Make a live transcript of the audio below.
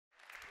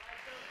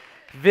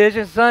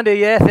Vision Sunday,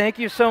 yeah, thank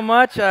you so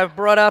much. I've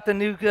brought out the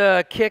new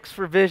kicks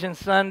for Vision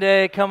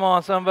Sunday. Come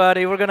on,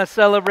 somebody. We're going to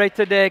celebrate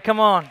today. Come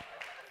on.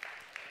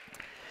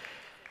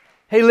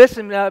 Hey,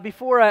 listen,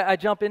 before I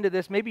jump into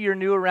this, maybe you're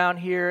new around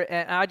here,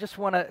 and I just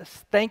want to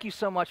thank you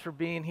so much for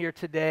being here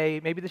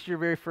today. Maybe this is your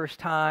very first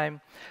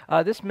time.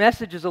 This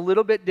message is a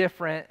little bit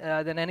different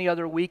than any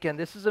other weekend.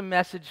 This is a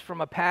message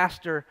from a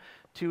pastor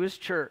to his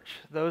church,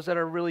 those that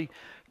are really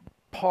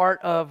part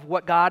of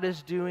what God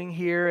is doing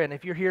here. And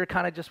if you're here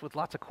kind of just with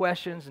lots of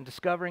questions and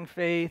discovering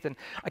faith, and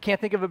I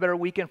can't think of a better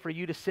weekend for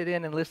you to sit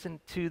in and listen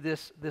to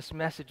this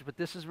message, but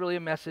this is really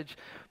a message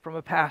from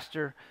a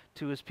pastor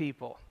to his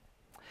people.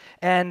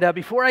 And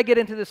before I get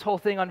into this whole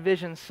thing on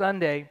Vision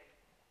Sunday,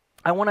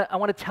 I want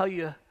to tell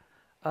you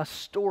a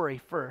story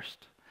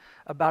first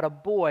about a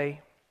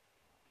boy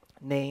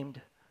named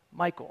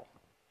Michael.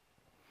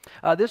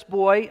 This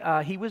boy,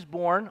 he was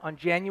born on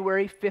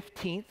January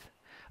 15th,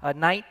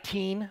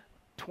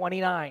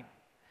 1929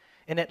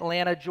 in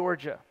Atlanta,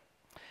 Georgia.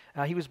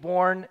 He was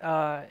born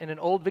in an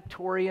old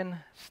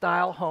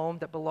Victorian-style home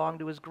that belonged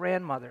to his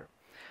grandmother.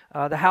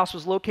 The house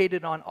was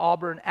located on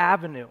Auburn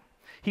Avenue.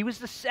 He was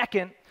the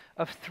second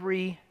of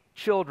three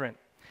children.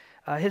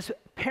 His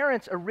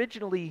parents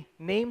originally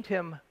named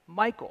him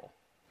Michael,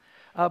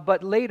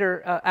 but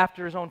later,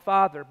 after his own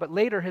father. But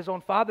later, his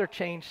own father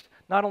changed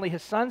not only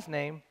his son's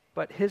name,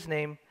 but his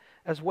name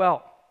as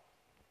well.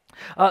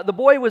 The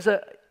boy was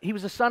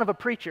the son of a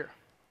preacher.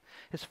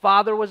 His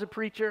father was a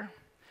preacher.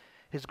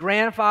 His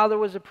grandfather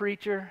was a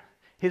preacher.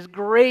 His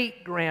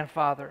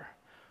great-grandfather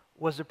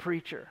was a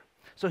preacher.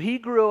 So he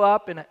grew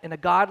up in a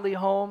godly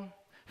home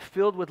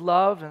filled with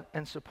love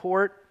and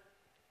support.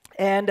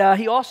 And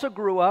he also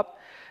grew up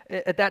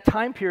at that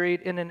time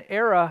period in an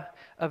era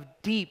of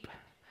deep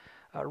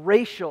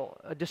racial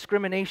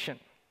discrimination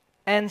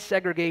and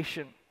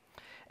segregation.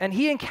 And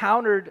he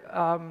encountered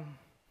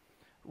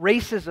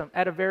racism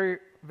at a very,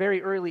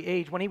 very early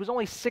age. When he was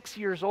only 6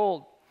 years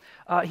old,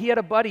 he had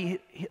a buddy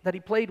that he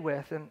played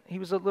with, and he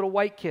was a little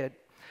white kid.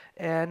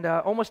 And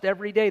almost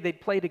every day they'd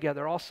play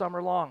together all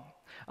summer long.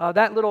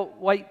 That little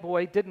white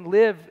boy didn't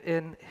live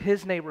in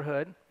his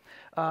neighborhood.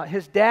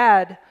 His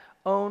dad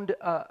owned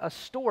a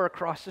store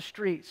across the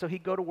street, so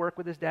he'd go to work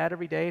with his dad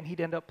every day, and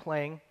he'd end up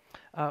playing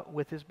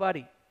with his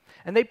buddy.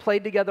 And they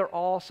played together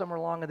all summer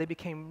long, and they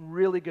became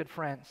really good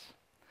friends.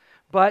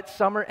 But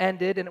summer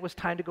ended, and it was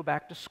time to go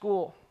back to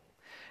school.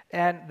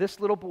 And this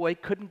little boy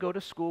couldn't go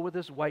to school with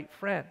his white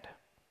friend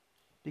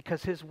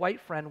because his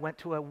white friend went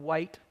to a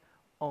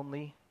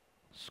white-only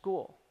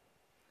school.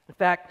 In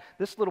fact,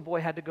 this little boy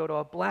had to go to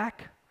a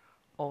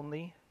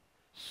black-only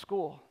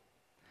school.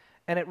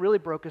 And it really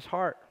broke his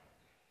heart.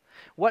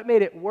 What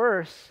made it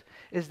worse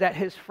is that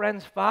his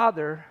friend's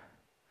father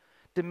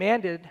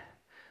demanded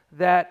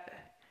that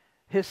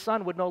his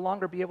son would no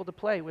longer be able to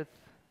play with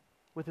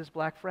his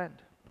black friend.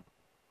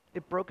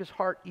 It broke his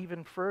heart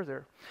even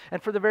further.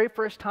 And for the very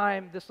first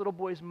time, this little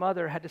boy's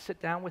mother had to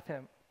sit down with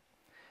him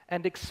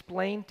and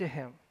explain to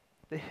him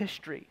the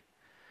history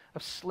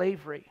of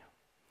slavery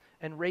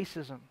and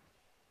racism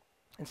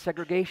and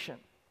segregation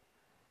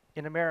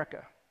in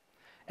America.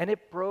 And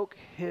it broke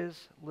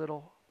his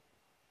little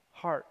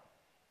heart.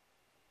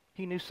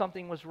 He knew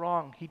something was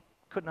wrong. He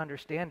couldn't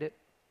understand it.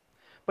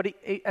 But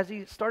as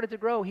he started to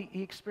grow,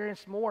 he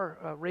experienced more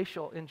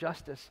racial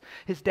injustice.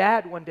 His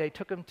dad one day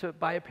took him to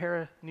buy a pair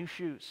of new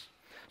shoes.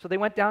 So they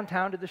went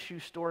downtown to the shoe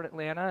store in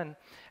Atlanta,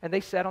 and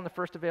they sat on the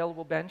first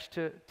available bench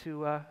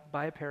to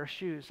buy a pair of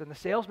shoes. And the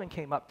salesman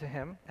came up to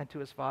him and to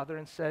his father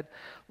and said,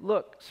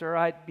 "Look, sir,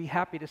 I'd be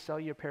happy to sell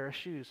you a pair of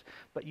shoes,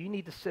 but you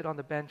need to sit on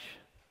the bench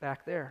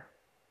back there."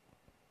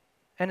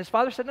 And his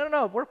father said,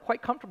 no, we're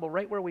quite comfortable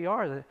right where we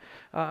are.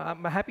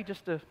 I'm happy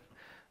just to,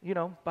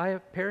 buy a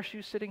pair of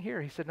shoes sitting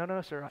here. He said,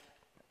 no, sir,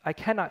 I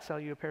cannot sell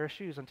you a pair of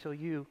shoes until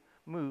you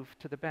move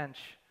to the bench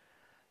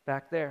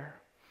back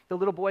there. The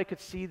little boy could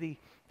see the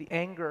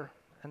anger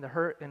and the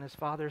hurt in his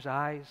father's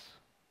eyes.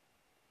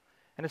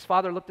 And his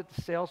father looked at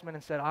the salesman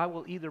and said, "I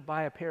will either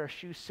buy a pair of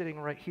shoes sitting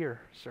right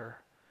here, sir,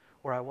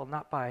 or I will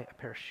not buy a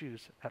pair of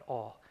shoes at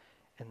all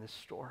in this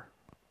store."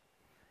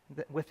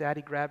 With that,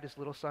 he grabbed his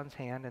little son's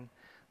hand, and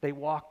they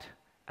walked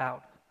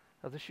out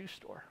of the shoe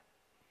store.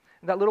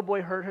 And that little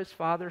boy heard his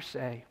father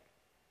say,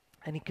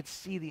 and he could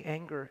see the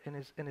anger in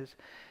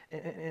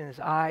his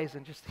eyes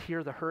and just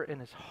hear the hurt in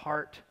his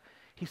heart.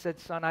 He said,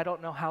 "Son, I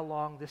don't know how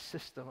long this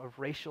system of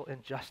racial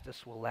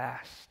injustice will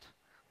last,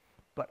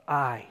 but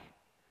I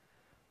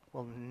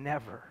will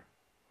never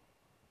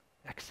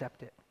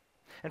accept it."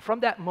 And from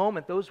that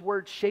moment, those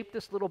words shaped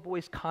this little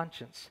boy's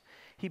conscience.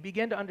 He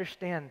began to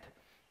understand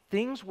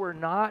things were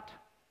not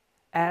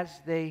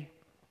as they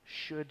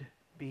should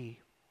be.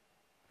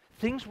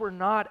 Things were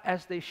not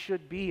as they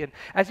should be. And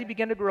as he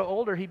began to grow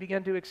older, he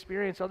began to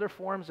experience other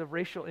forms of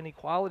racial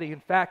inequality. In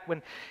fact,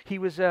 when he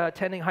was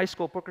attending high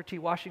school, Booker T.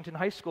 Washington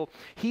High School,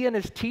 he and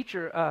his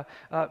teacher,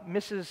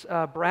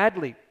 Mrs.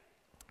 Bradley,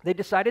 they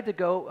decided to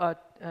go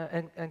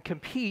and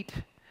compete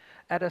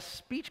at a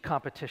speech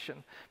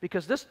competition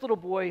because this little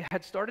boy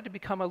had started to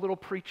become a little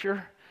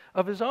preacher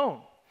of his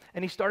own.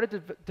 And he started to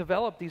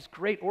develop these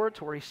great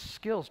oratory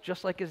skills,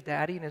 just like his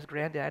daddy and his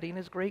granddaddy and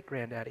his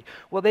great-granddaddy.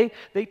 Well,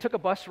 they took a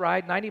bus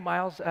ride 90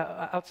 miles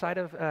outside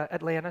of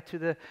Atlanta to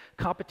the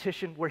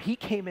competition where he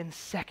came in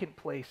second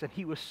place, and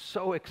he was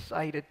so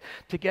excited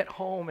to get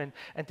home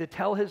and to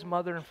tell his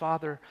mother and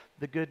father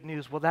the good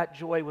news. Well, that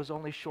joy was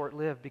only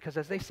short-lived, because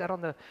as they sat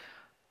on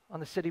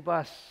the city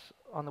bus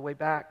on the way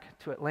back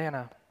to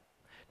Atlanta,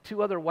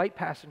 2 other white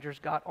passengers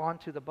got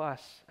onto the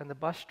bus, and the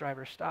bus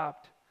driver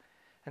stopped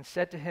and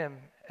said to him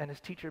and his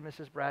teacher,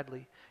 Mrs.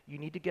 Bradley, "You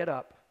need to get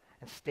up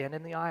and stand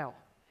in the aisle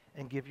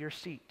and give your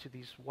seat to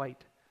these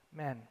white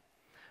men."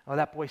 Well,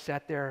 that boy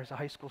sat there as a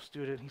high school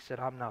student. He said,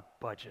 "I'm not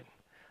budging.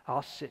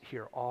 I'll sit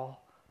here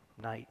all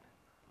night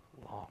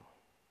long."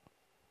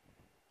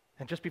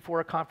 And just before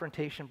a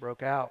confrontation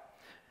broke out,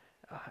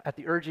 at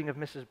the urging of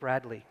Mrs.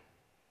 Bradley,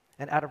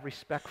 and out of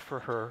respect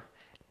for her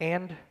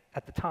and,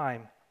 at the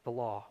time, the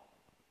law,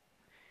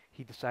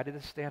 he decided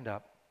to stand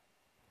up,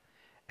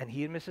 and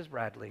he and Mrs.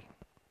 Bradley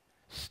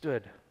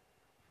stood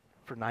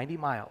for 90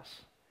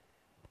 miles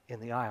in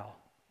the aisle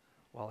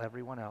while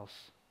everyone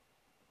else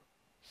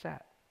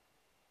sat.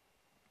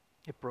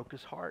 It broke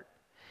his heart.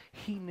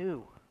 He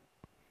knew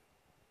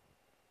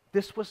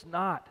this was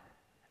not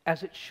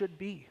as it should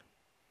be.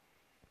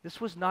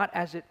 This was not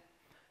as it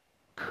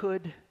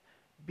could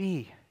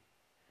be.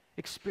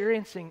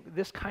 Experiencing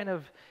this kind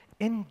of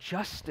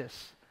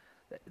injustice,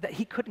 that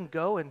he couldn't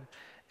go and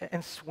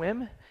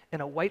swim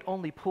in a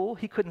white-only pool.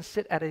 He couldn't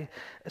sit at a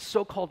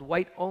so-called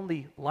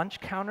white-only lunch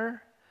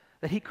counter.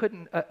 That he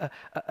couldn't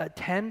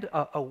attend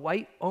a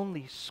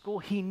white-only school.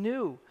 He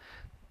knew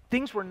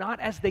things were not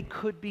as they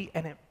could be,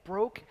 and it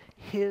broke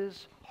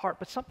his heart.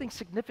 But something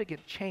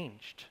significant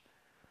changed.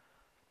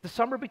 The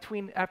summer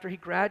after he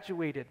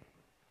graduated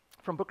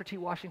from Booker T.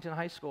 Washington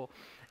High School,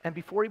 and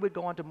before he would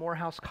go on to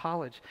Morehouse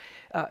College,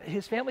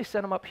 his family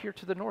sent him up here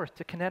to the north,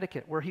 to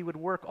Connecticut, where he would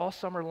work all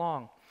summer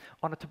long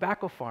on a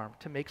tobacco farm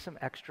to make some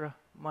extra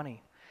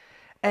money.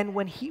 And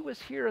when he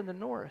was here in the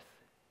north,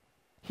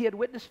 he had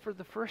witnessed for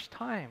the first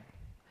time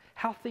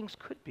how things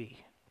could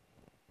be,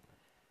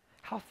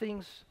 how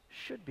things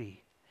should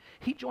be.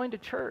 He joined a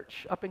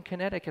church up in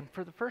Connecticut, and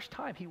for the first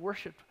time, he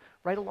worshiped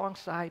right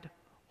alongside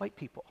white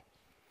people.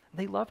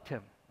 They loved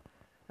him,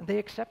 and they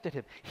accepted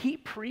him. He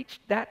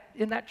preached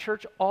in that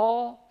church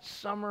all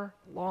summer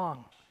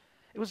long.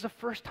 It was the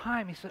first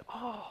time he said,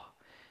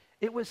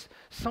 it was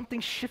something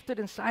shifted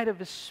inside of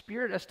his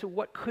spirit as to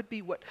what could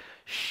be, what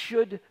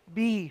should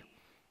be.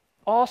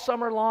 All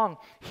summer long,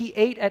 he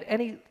ate at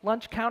any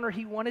lunch counter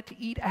he wanted to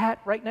eat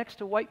at, right next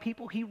to white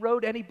people. He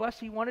rode any bus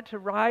he wanted to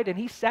ride, and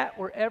he sat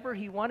wherever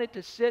he wanted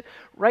to sit,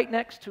 right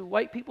next to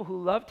white people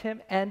who loved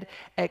him and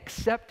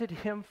accepted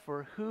him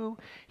for who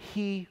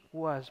he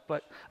was.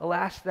 But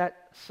alas,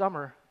 that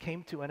summer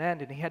came to an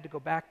end, and he had to go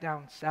back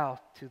down south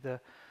to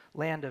the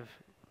land of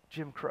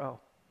Jim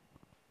Crow.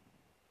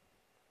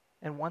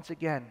 And once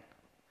again,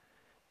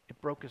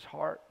 it broke his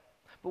heart.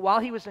 But while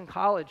he was in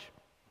college,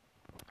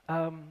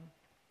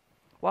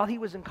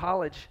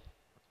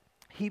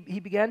 he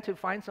began to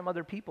find some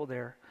other people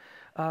there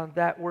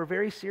that were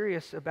very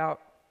serious about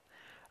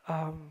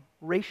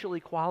racial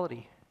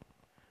equality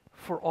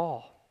for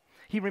all.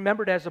 He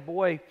remembered as a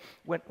boy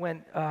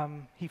when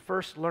he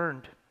first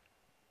learned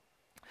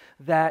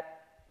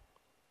that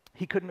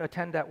he couldn't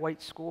attend that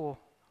white school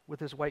with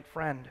his white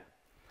friend.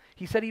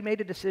 He said he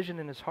made a decision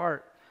in his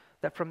heart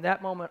that from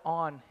that moment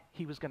on,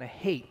 he was going to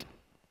hate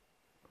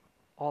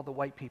all the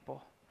white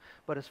people.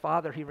 But his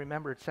father, he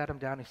remembered, sat him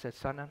down. He said,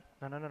 "Son,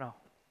 no.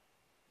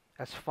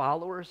 As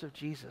followers of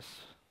Jesus,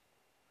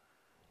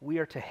 we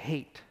are to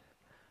hate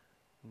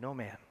no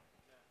man.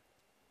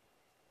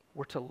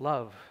 We're to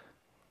love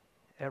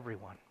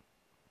everyone,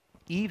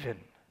 even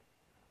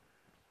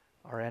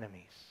our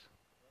enemies."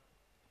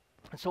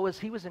 And so as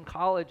he was in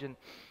college and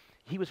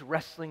he was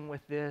wrestling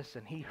with this,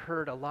 and he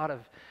heard a lot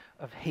of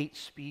hate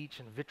speech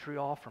and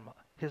vitriol from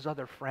his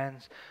other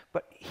friends,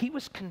 but he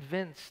was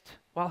convinced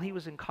while he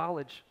was in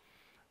college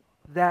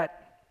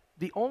that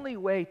the only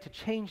way to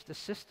change the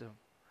system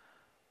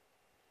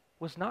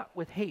was not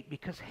with hate,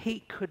 because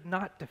hate could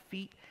not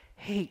defeat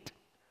hate.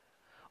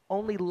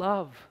 Only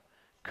love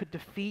could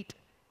defeat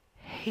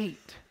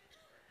hate.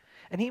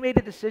 And he made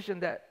a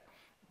decision that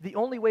the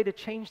only way to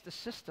change the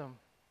system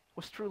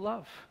was through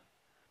love,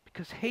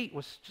 because hate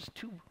was just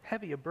too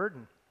heavy a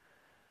burden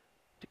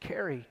to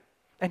carry.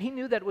 And he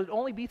knew that it would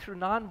only be through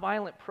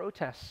nonviolent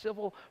protests,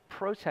 civil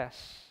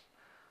protests,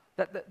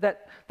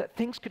 that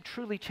things could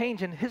truly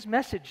change. And his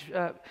message,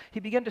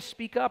 he began to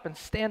speak up and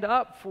stand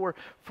up for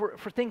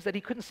things that he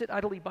couldn't sit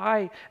idly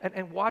by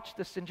and watch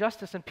this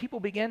injustice. And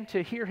people began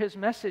to hear his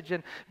message,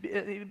 and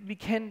it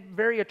became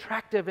very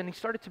attractive, and he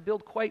started to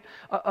build quite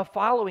a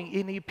following.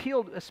 And he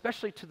appealed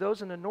especially to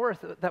those in the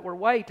north that were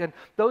white, and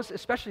those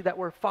especially that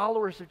were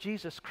followers of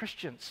Jesus,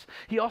 Christians.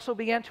 He also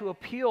began to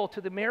appeal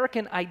to the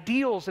American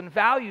ideals and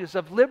values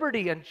of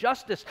liberty and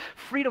justice,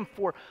 freedom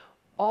for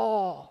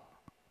all.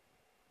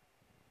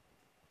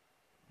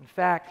 In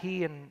fact,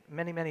 he and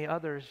many, many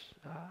others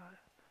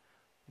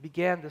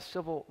began the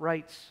civil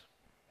rights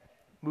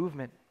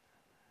movement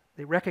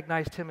They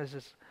recognized him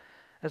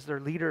as their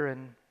leader,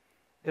 and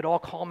it all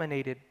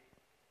culminated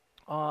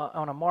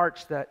on a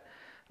march that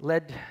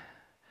led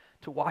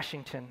to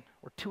Washington,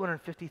 where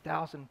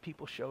 250,000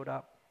 people showed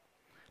up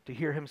to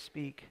hear him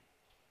speak.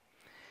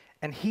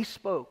 And he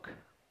spoke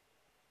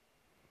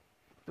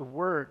the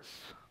words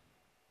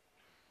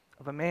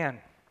of a man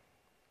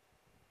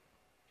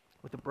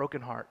with a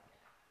broken heart.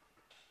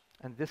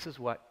 And this is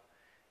what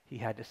he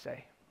had to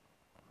say.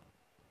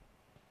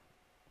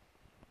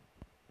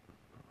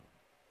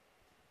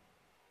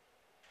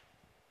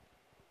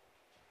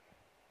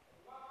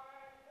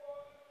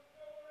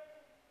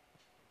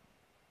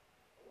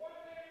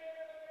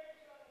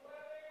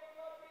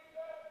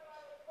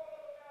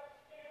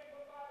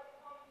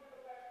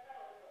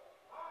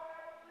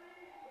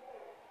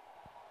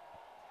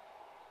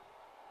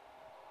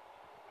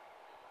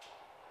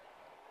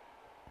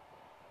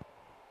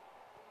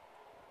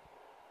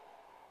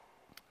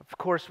 Of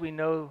course, we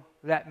know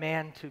that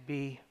man to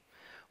be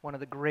one of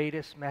the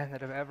greatest men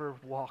that have ever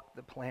walked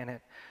the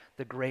planet,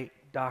 the great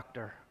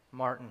Dr.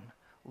 Martin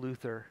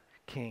Luther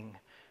King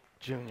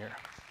Jr.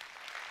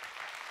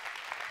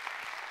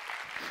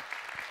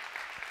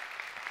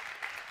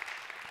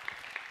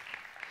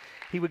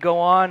 He would go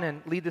on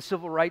and lead the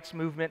civil rights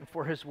movement, and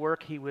for his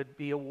work, he would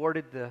be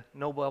awarded the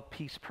Nobel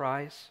Peace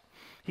Prize.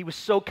 He was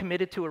so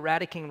committed to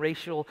eradicating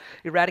racial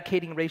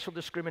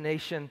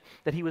discrimination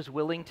that he was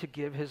willing to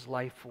give his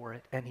life for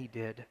it, and he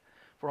did.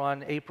 For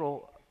on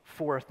April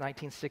 4th,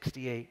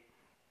 1968,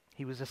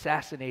 he was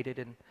assassinated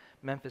in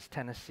Memphis,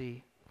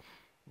 Tennessee.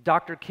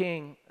 Dr.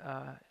 King,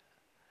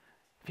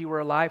 if he were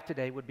alive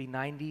today, would be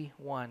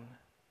 91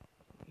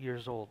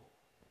 years old,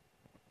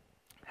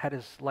 had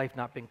his life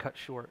not been cut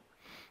short.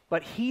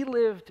 But he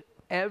lived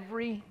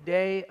every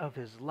day of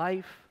his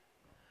life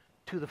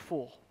to the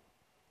full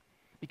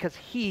because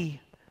he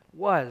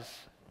was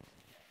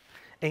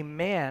a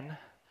man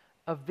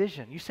of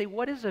vision. You say,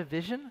 what is a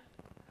vision?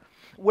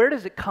 Where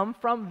does it come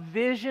from?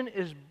 Vision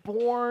is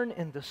born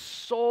in the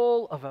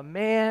soul of a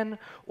man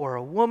or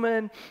a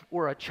woman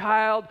or a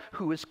child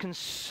who is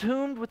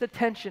consumed with a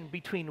tension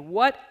between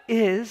what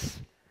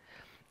is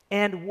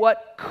and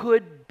what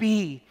could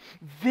be.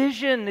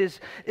 Vision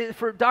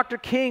for Dr.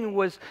 King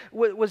was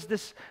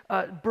this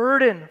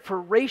burden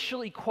for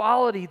racial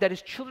equality, that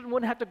his children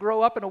wouldn't have to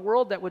grow up in a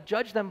world that would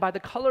judge them by the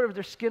color of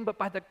their skin, but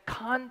by the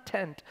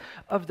content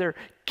of their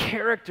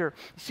character.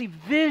 You see,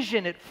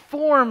 vision, it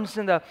forms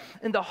in the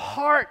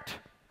heart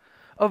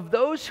of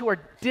those who are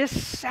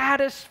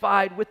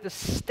dissatisfied with the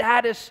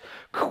status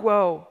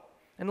quo.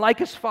 And like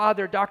his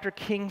father, Dr.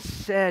 King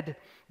said,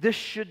 this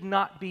should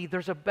not be.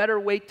 There's a better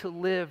way to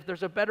live.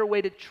 There's a better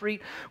way to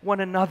treat one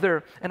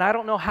another. And I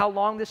don't know how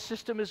long this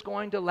system is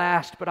going to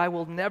last, but I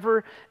will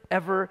never,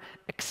 ever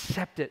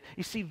accept it.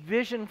 You see,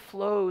 vision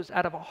flows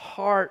out of a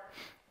heart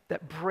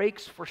that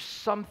breaks for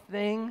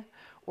something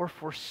or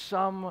for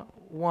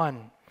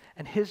someone.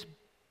 And his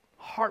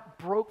heart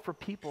broke for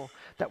people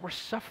that were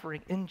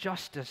suffering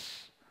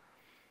injustice.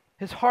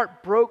 His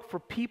heart broke for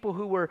people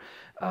who were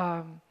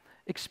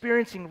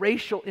experiencing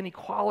racial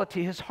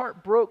inequality. His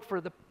heart broke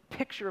for the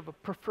picture of a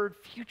preferred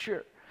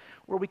future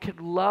where we could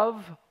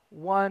love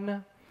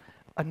one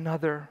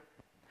another.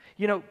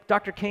 You know,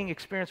 Dr. King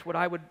experienced what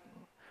I would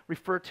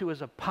refer to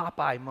as a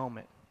Popeye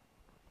moment.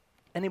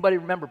 Anybody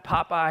remember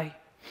Popeye?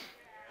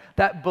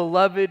 That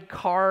beloved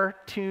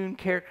cartoon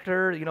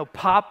character, you know,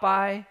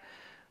 Popeye,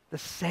 the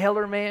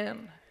sailor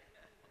man.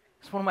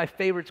 It's one of my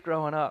favorites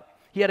growing up.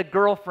 He had a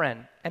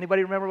girlfriend.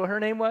 Anybody remember what her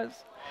name was?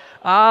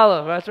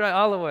 Olive, that's right,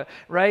 Olive,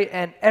 right?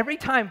 And every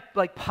time,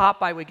 like,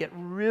 Popeye would get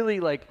really,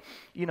 like,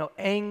 you know,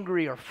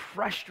 angry or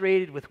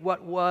frustrated with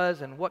what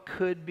was and what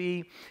could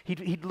be,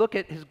 he'd look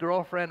at his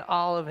girlfriend,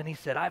 Olive, and he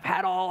said, I've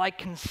had all I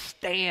can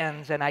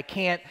stands, and I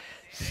can't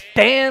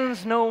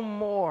stands no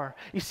more.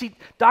 You see,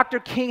 Dr.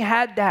 King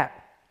had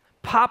that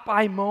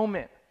Popeye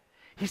moment.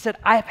 He said,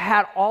 I've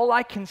had all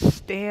I can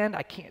stand,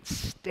 I can't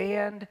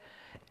stand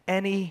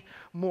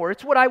anymore.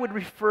 It's what I would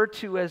refer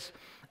to as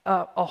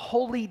a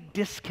holy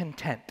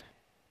discontent.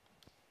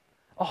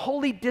 A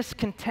holy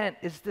discontent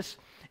is this,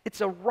 it's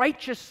a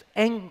righteous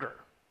anger.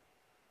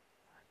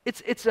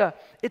 It's a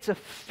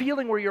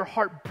feeling where your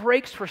heart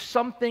breaks for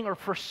something or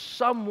for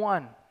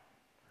someone.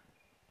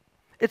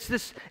 It's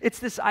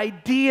this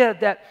idea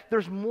that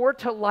there's more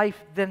to life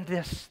than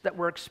this that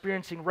we're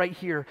experiencing right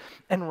here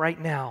and right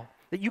now.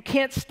 That you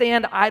can't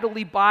stand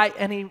idly by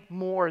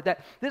anymore.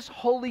 That this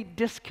holy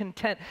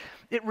discontent,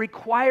 it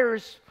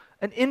requires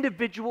an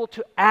individual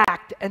to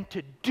act and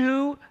to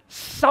do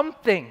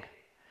something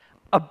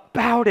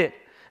about it.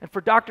 And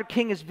for Dr.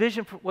 King, his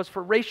vision was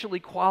for racial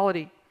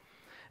equality.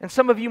 And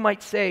some of you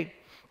might say,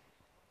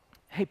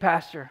 hey,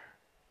 Pastor,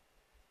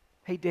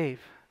 hey,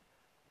 Dave,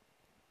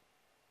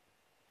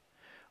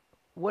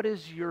 what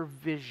is your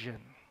vision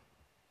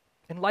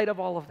in light of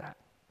all of that?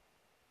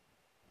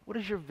 What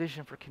is your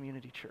vision for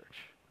Community Church?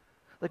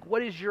 Like,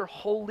 what is your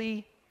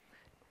holy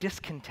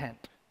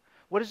discontent?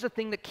 What is the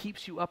thing that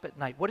keeps you up at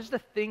night? What is the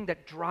thing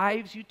that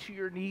drives you to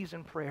your knees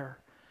in prayer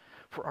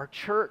for our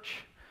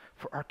church,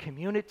 for our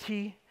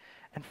community,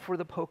 and for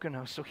the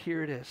Poconos. So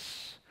here it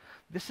is.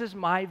 This is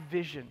my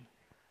vision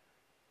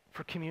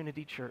for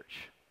Community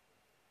Church.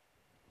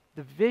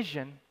 The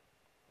vision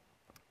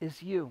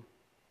is you.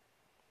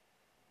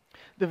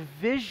 The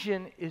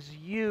vision is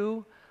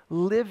you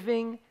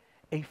living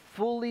a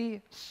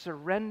fully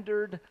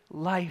surrendered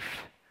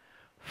life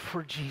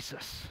for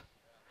Jesus.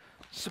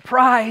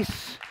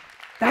 Surprise!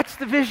 That's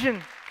the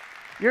vision.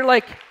 You're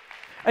like,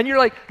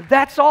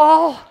 that's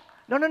all?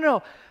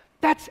 No.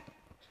 That's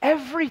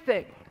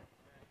everything.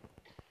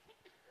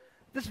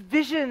 This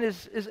vision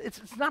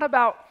it's not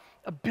about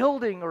a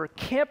building or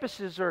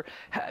campuses or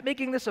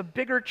making this a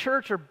bigger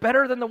church or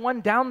better than the one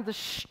down the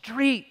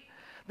street.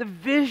 The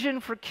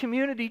vision for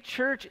Community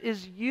Church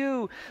is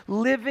you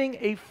living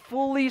a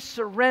fully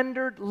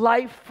surrendered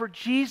life for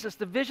Jesus.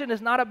 The vision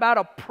is not about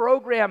a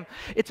program,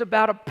 it's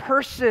about a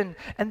person,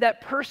 and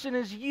that person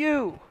is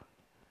you.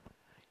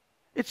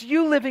 It's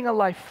you living a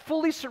life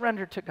fully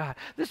surrendered to God.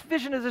 This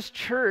vision of this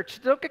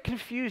church, don't get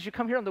confused. You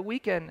come here on the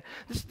weekend.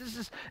 This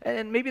is,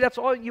 and maybe that's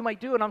all you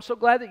might do, and I'm so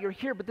glad that you're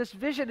here, but this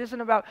vision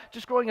isn't about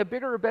just growing a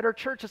bigger or better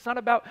church. It's not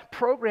about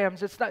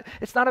programs. It's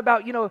not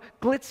about,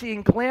 glitzy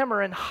and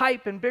glamour and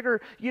hype and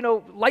bigger,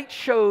 light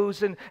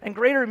shows and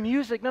greater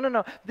music.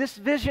 No. This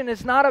vision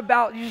is not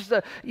about just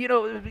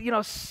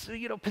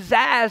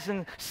pizzazz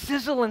and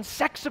sizzle and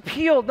sex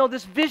appeal. No,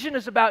 this vision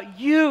is about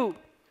you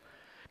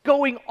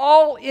going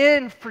all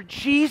in for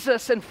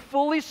Jesus and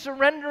fully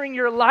surrendering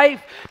your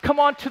life, come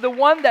on, to the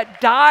one that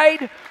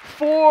died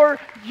for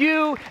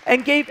you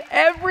and gave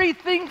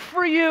everything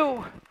for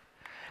you.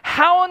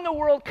 How in the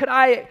world could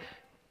I,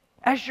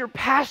 as your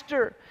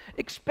pastor,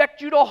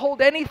 expect you to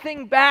hold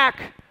anything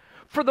back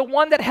for the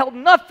one that held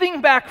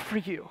nothing back for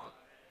you?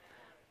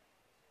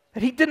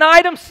 That he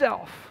denied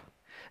himself,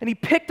 and he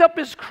picked up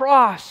his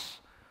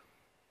cross,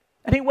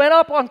 and he went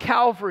up on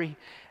Calvary,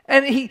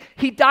 and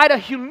he died a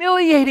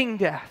humiliating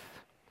death.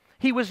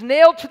 He was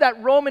nailed to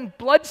that Roman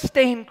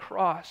blood-stained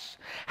cross.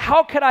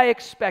 How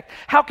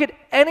could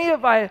any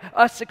of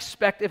us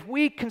expect, if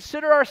we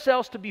consider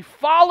ourselves to be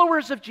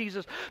followers of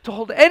Jesus, to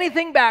hold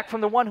anything back from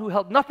the one who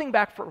held nothing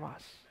back for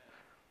us?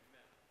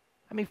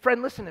 I mean,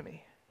 friend, listen to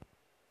me.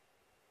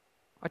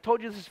 I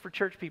told you this is for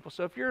church people,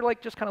 so if you're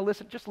just kind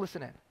of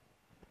listen in.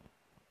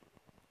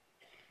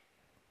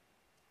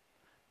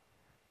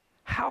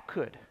 How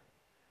could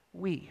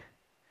we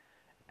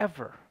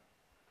ever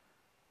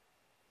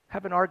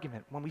have an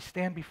argument when we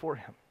stand before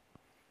him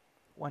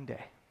one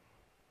day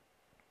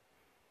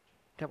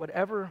that would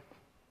ever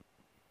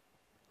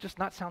just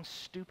not sound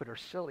stupid or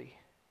silly,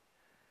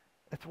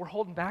 if we're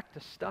holding back the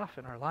stuff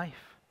in our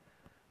life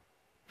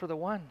for the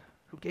one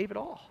who gave it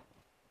all?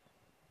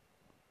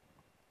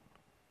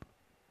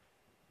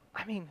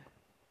 I mean,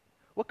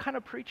 what kind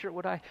of pastor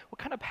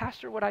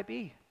would I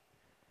be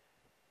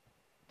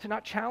to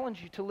not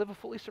challenge you to live a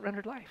fully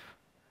surrendered life?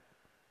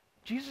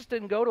 Jesus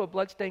didn't go to a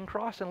bloodstained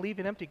cross and leave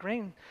an empty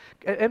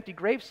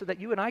grave so that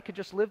you and I could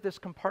just live this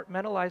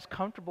compartmentalized,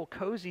 comfortable,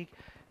 cozy,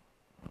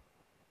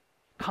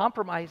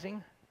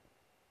 compromising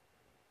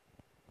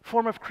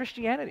form of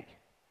Christianity.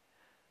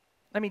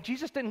 I mean,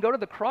 Jesus didn't go to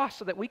the cross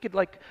so that we could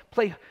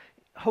play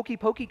hokey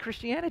pokey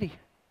Christianity.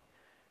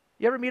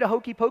 You ever meet a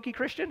hokey pokey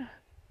Christian?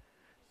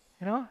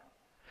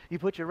 You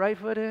put your right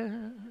foot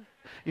in,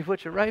 you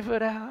put your right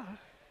foot out,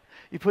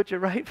 you put your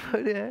right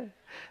foot in,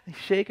 you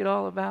shake it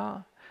all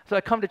about. So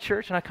I come to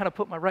church and I kind of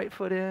put my right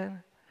foot in,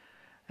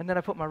 and then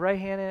I put my right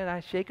hand in and I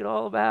shake it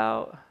all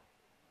about.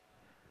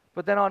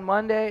 But then on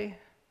Monday,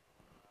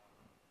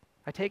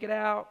 I take it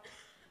out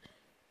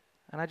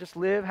and I just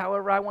live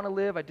however I want to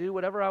live. I do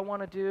whatever I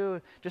want to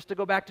do just to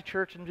go back to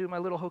church and do my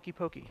little hokey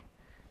pokey.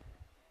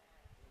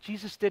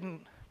 Jesus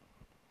didn't,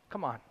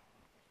 come on.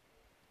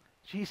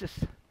 Jesus,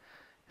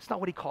 it's not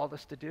what he called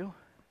us to do.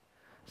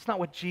 It's not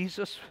what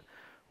Jesus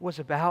was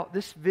about.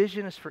 This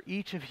vision is for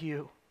each of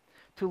you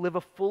to live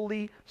a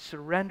fully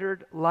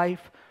surrendered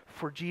life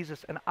for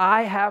Jesus. And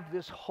I have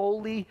this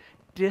holy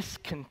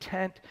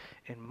discontent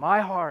in my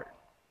heart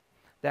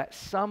that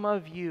some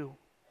of you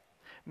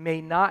may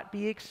not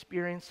be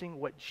experiencing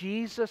what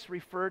Jesus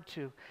referred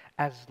to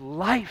as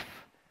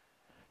life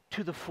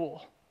to the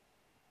full.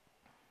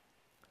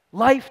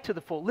 Life to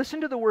the full.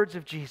 Listen to the words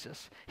of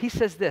Jesus. He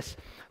says this,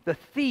 the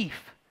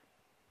thief,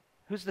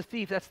 who's the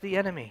thief? That's the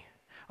enemy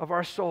of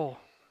our soul.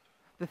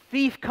 The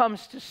thief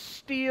comes to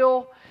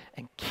steal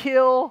and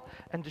kill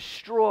and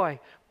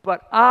destroy.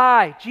 But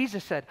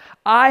Jesus said,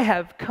 I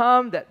have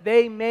come that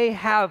they may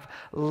have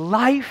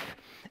life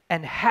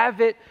and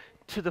have it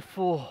to the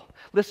full.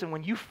 Listen,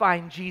 when you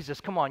find Jesus,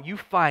 come on, you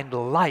find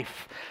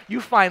life. You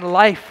find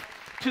life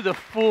to the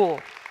full.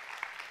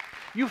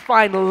 You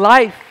find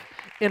life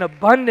in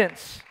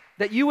abundance.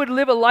 That you would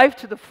live a life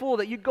to the full,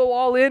 that you'd go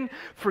all in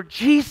for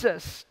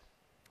Jesus.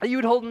 That you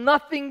would hold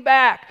nothing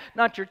back,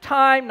 not your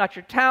time, not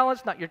your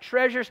talents, not your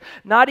treasures,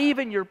 not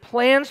even your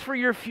plans for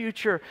your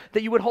future,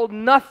 that you would hold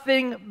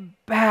nothing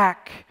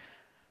back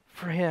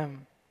for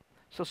him.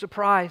 So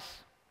surprise.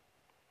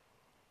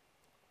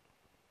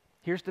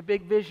 Here's the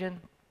big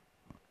vision.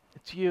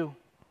 It's you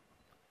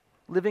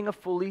living a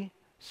fully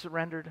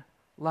surrendered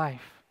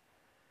life.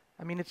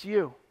 I mean, it's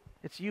you.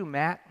 It's you,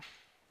 Matt.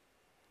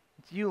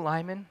 It's you,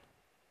 Lyman.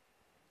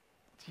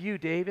 It's you,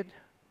 David.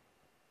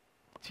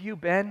 It's you,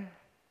 Ben.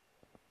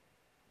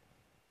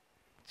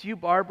 It's you,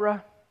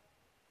 Barbara.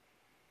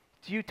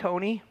 It's you,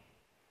 Tony.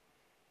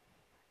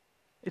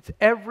 It's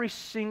every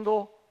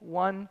single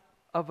one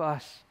of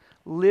us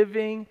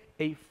living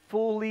a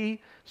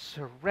fully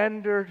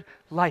surrendered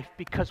life.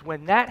 Because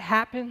when that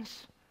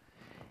happens,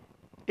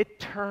 it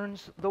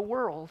turns the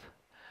world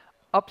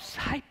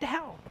upside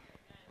down.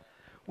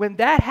 When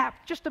that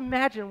happens, just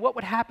imagine what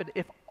would happen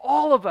if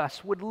all of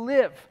us would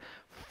live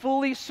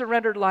fully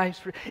surrendered lives.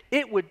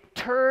 It would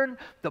turn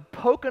the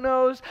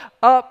Poconos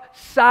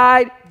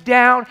upside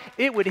down.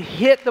 It would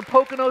hit the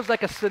Poconos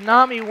like a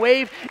tsunami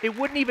wave. It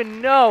wouldn't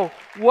even know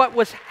what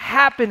was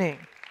happening.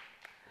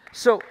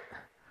 So,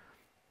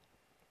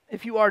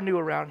 if you are new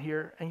around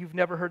here and you've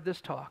never heard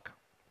this talk,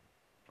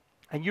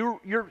 and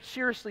you're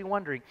seriously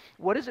wondering,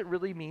 what does it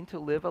really mean to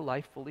live a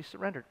life fully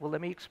surrendered? Well,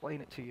 let me explain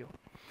it to you.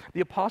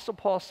 The Apostle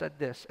Paul said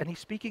this, and he's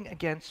speaking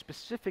again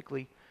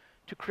specifically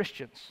to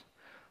Christians,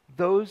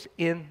 those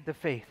in the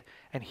faith.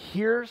 And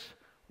here's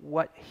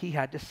what he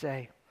had to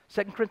say.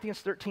 2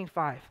 Corinthians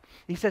 13:5.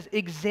 He says,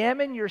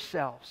 examine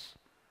yourselves.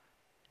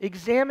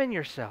 Examine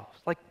yourselves.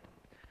 Like,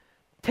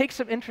 take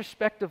some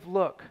introspective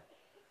look.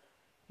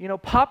 You know,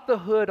 pop the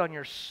hood on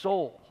your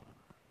soul.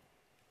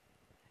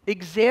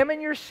 Examine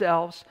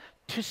yourselves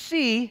to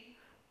see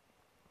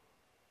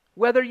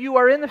whether you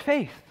are in the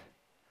faith.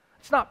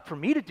 It's not for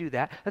me to do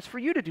that. That's for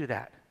you to do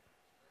that.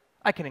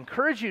 I can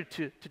encourage you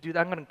to do that.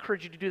 I'm going to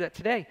encourage you to do that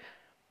today.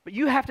 But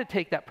you have to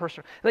take that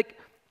personal. Like,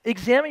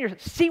 examine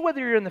yourself. See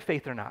whether you're in the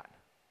faith or not.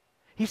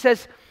 He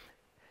says,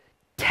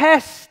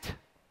 test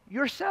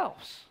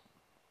yourselves.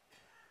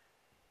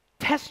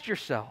 Test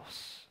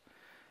yourselves.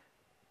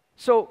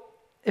 So,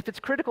 if it's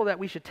critical that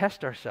we should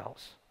test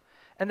ourselves,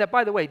 and that,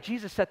 by the way,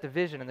 Jesus set the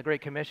vision in the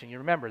Great Commission. You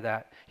remember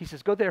that. He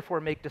says, go therefore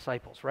and make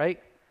disciples,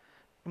 right?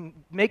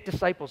 Make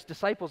disciples.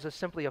 Disciples is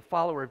simply a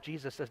follower of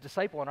Jesus. A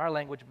disciple in our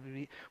language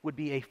would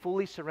be a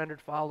fully surrendered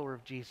follower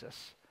of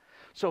Jesus.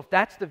 So if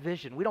that's the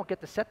vision, we don't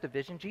get to set the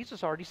vision.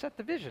 Jesus already set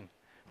the vision.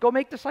 Go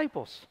make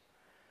disciples.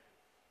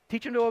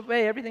 Teach them to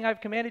obey everything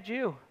I've commanded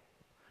you.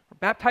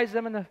 Baptize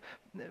them in the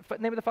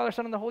name of the Father,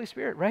 Son, and the Holy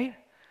Spirit, right?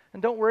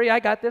 And don't worry, I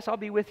got this. I'll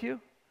be with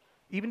you.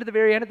 Even to the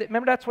very end of it.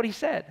 Remember, that's what he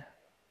said.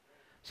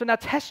 So now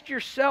test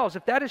yourselves.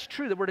 If that is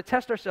true, that we're to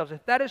test ourselves,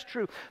 if that is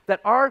true,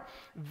 that our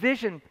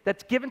vision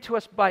that's given to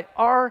us by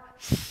our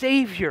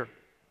Savior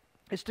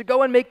is to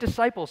go and make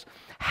disciples,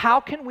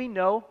 how can we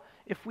know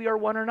if we are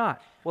one or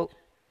not? Well,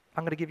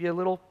 I'm going to give you a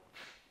little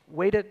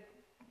way to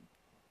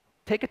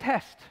take a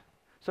test.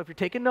 So if you're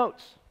taking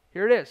notes,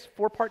 here it is,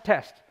 4-part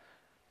test.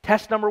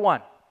 Test number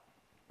 1.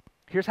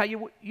 Here's how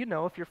you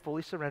know if you're a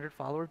fully surrendered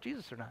follower of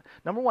Jesus or not.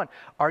 Number 1,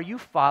 are you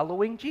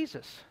following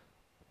Jesus?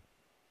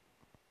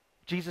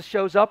 Jesus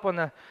shows up on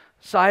the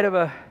side of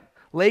a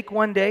lake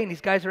one day, and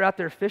these guys are out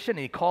there fishing, and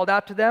he called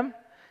out to them.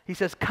 He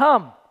says,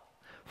 come,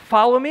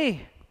 follow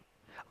me.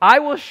 I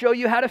will show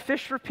you how to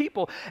fish for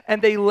people.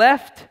 And they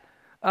left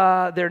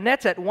their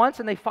nets at once,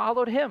 and they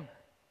followed him.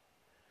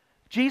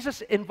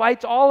 Jesus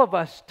invites all of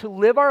us to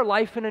live our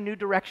life in a new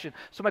direction.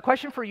 So my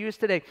question for you is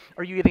today,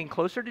 are you getting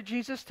closer to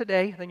Jesus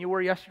today than you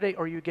were yesterday,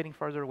 or are you getting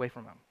farther away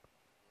from him?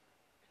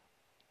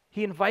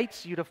 He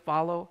invites you to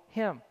follow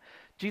him.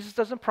 Jesus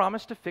doesn't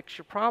promise to fix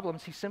your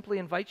problems. He simply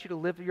invites you to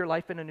live your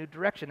life in a new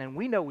direction. And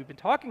we know, we've been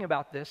talking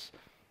about this,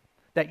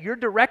 that your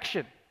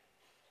direction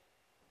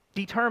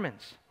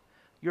determines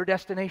your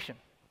destination.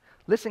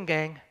 Listen,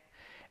 gang,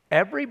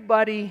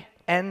 everybody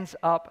ends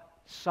up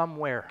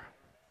somewhere.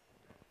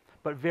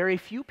 But very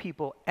few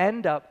people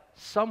end up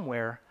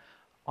somewhere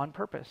on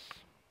purpose.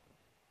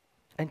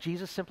 And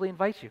Jesus simply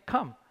invites you,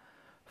 come,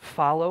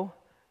 follow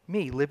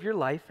me. Live your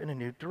life in a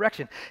new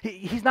direction.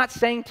 He's not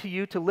saying to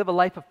you to live a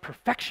life of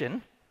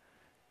perfection.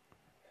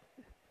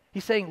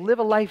 He's saying live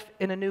a life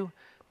in a new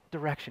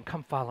direction.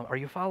 Come follow him. Are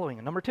you following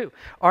him? Number 2,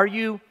 are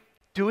you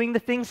doing the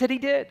things that he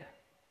did?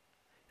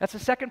 That's the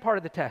second part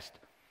of the test.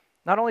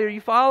 Not only are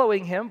you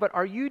following him, but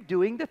are you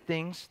doing the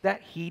things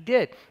that he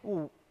did?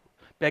 Ooh,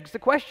 begs the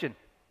question,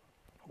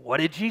 what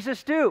did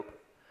Jesus do?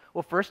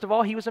 Well, first of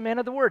all, he was a man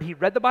of the word. He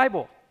read the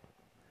Bible.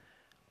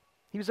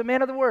 He was a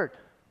man of the word.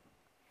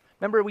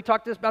 Remember, we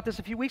talked about this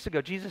a few weeks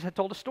ago. Jesus had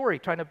told a story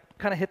trying to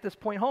kind of hit this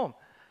point home.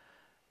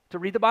 To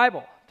read the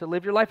Bible, to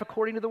live your life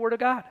according to the Word of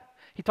God.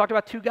 He talked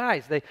about 2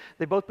 guys.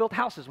 They both built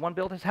houses. One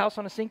built his house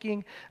on a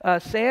sinking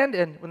sand,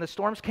 and when the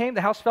storms came, the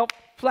house fell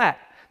flat.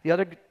 The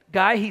other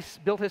guy, he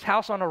built his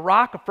house on a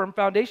rock, a firm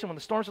foundation. When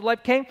the storms of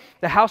life came,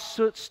 the house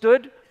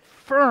stood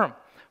firm.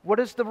 What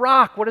is the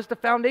rock? What is the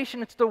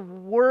foundation? It's the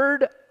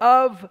Word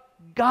of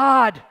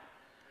God.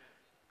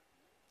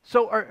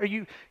 So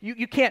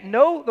you can't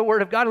know the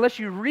Word of God unless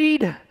you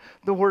read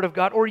the Word of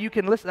God, or you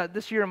can listen.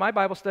 This year in my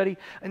Bible study,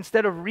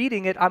 instead of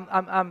reading it,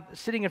 I'm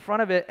sitting in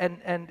front of it,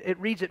 and it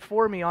reads it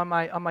for me on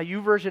my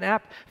YouVersion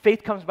app.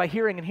 Faith comes by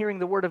hearing, and hearing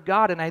the Word of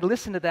God, and I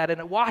listen to that,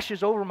 and it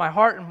washes over my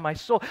heart and my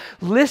soul.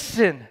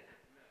 Listen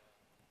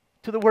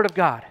to the Word of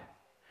God.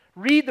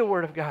 Read the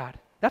Word of God.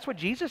 That's what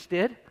Jesus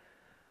did.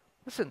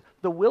 Listen,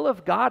 the will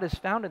of God is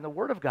found in the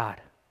Word of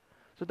God.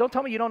 So don't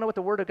tell me you don't know what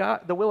the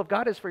will of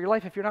God is for your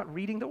life if you're not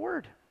reading the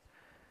Word.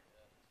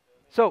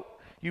 So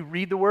you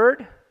read the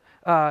Word.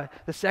 The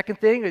second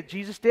thing that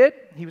Jesus did,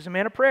 he was a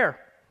man of prayer.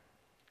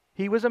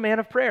 He was a man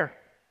of prayer.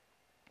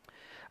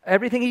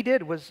 Everything he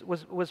did was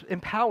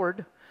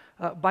empowered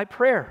by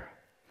prayer.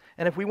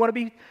 And if we want to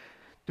be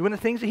doing the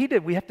things that he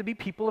did, we have to be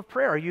people of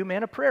prayer. Are you a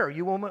man of prayer? Are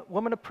you a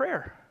woman of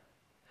prayer?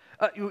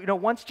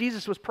 Once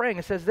Jesus was praying,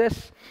 it says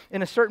this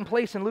in a certain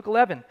place in Luke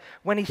 11.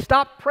 When he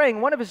stopped praying,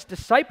 one of his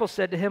disciples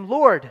said to him,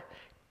 Lord,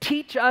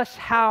 teach us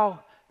how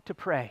to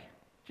pray.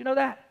 Do you know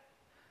that?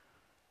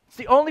 It's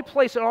the only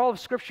place in all of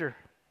Scripture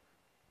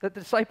that the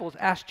disciples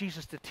asked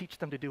Jesus to teach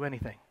them to do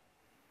anything.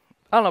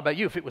 I don't know about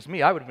you. If it was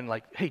me, I would have been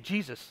like, hey,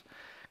 Jesus,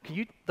 can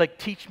you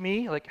teach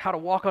me how to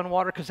walk on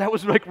water? Because that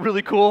was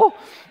really cool.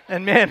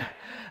 And man,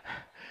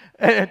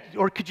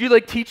 or could you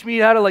teach me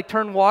how to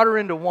turn water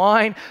into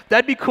wine?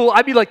 That'd be cool.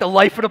 I'd be the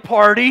life of the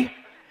party.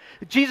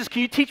 Jesus,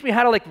 can you teach me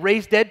how to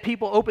raise dead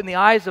people, open the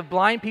eyes of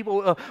blind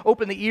people,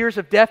 open the ears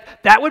of deaf?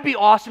 That would be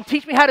awesome.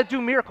 Teach me how to do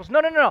miracles.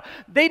 No.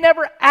 They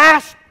never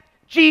asked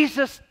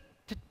Jesus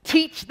to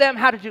teach them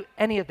how to do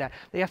any of that.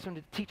 They asked him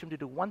to teach them to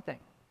do one thing.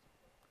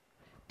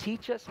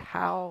 Teach us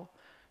how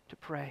to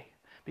pray.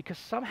 Because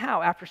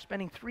somehow, after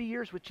spending 3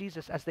 years with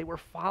Jesus, as they were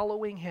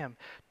following him,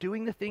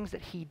 doing the things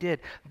that he did,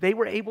 they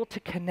were able to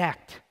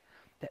connect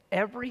that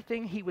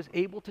everything he was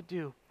able to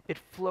do, it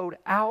flowed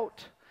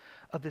out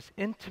of this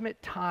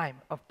intimate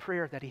time of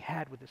prayer that he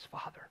had with his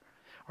Father.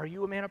 Are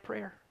you a man of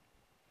prayer?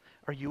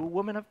 Are you a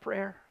woman of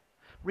prayer?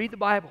 Read the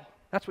Bible.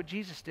 That's what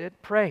Jesus did.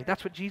 Pray.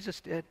 That's what Jesus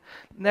did.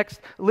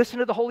 Next, listen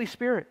to the Holy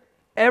Spirit.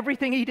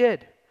 Everything he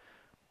did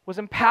was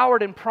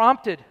empowered and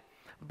prompted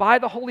by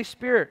the Holy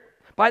Spirit.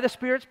 By the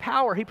Spirit's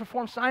power, he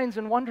performed signs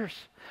and wonders.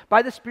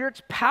 By the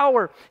Spirit's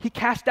power, he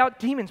cast out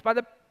demons. By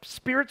the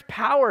Spirit's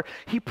power,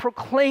 he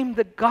proclaimed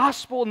the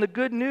gospel and the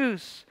good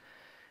news.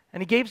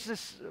 And he gave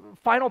this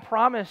final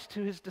promise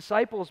to his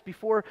disciples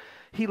before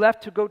he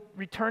left to go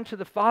return to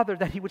the Father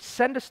that he would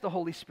send us the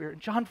Holy Spirit. In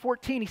John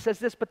 14, he says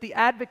this, but the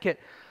advocate,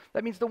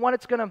 that means the one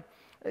that's going to,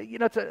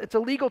 it's a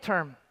legal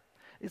term.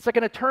 It's like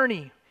an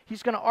attorney.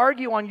 He's going to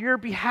argue on your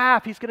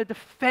behalf. He's going to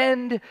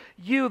defend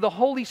you. The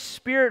Holy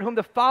Spirit, whom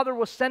the Father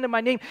will send in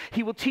my name,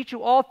 he will teach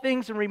you all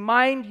things and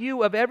remind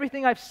you of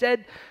everything I've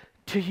said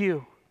to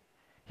you.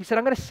 He said,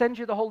 I'm going to send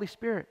you the Holy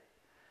Spirit.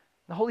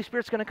 The Holy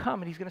Spirit's going to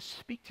come and he's going to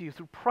speak to you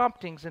through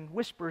promptings and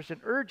whispers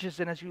and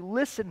urges. And as you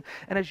listen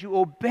and as you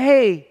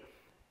obey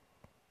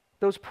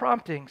those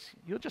promptings,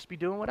 you'll just be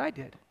doing what I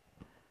did.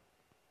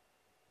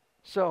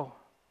 So,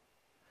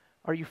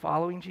 are you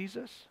following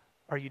Jesus?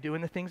 Are you doing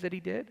the things that he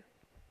did?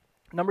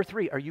 Number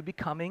 3, are you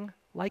becoming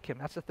like him?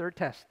 That's the third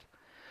test.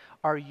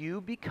 Are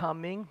you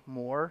becoming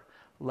more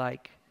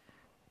like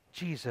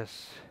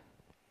Jesus?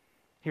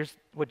 Here's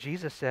what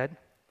Jesus said.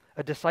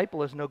 A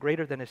disciple is no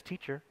greater than his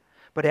teacher,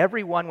 but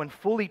everyone, when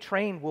fully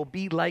trained, will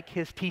be like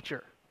his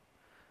teacher.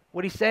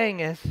 What he's saying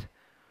is,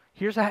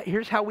 here's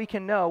how we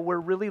can know we're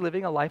really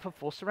living a life of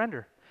full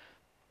surrender.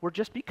 We're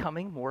just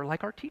becoming more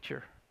like our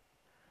teacher.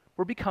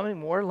 We're becoming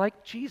more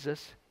like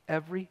Jesus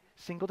every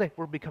single day.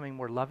 We're becoming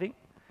more loving,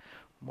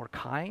 more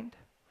kind,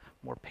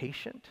 more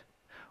patient,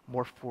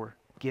 more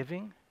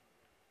forgiving.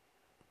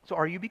 So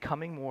are you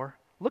becoming more?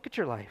 Look at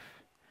your life.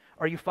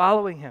 Are you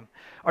following him?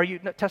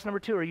 Test number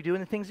 2, are you doing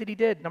the things that he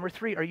did? Number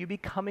 3, are you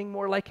becoming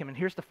more like him? And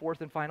here's the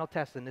fourth and final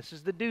test, and this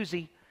is the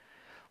doozy.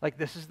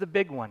 This is the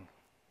big one.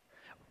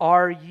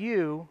 Are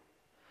you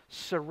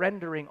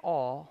surrendering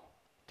all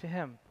to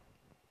him?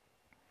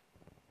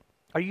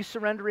 Are you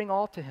surrendering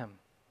all to him?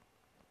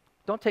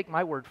 Don't take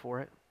my word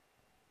for it.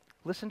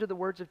 Listen to the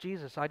words of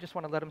Jesus. I just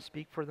want to let them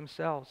speak for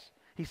themselves.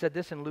 He said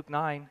this in Luke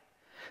 9.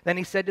 Then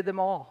he said to them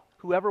all,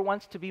 whoever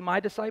wants to be my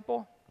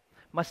disciple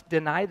must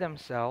deny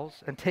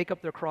themselves and take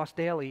up their cross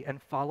daily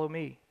and follow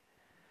me.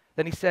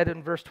 Then he said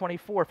in verse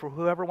 24, for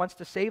whoever wants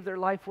to save their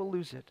life will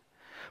lose it.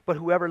 But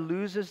whoever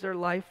loses their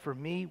life for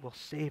me will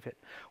save it.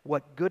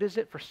 What good is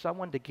it for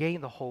someone to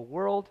gain the whole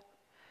world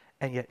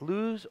and yet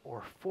lose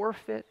or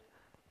forfeit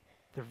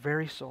their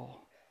very soul?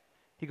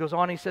 He goes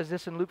on, he says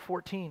this in Luke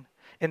 14.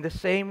 In the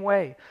same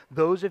way,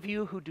 those of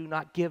you who do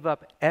not give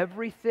up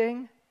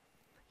everything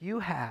you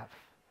have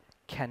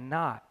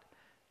cannot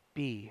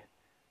be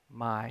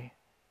my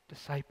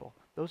disciple.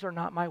 Those are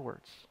not my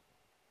words.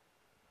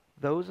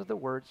 Those are the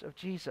words of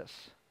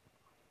Jesus.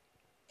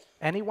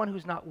 Anyone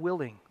who's not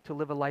willing to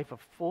live a life of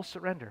full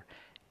surrender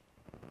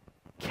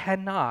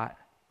cannot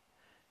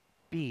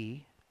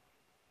be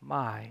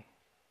my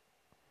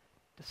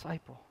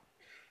disciple.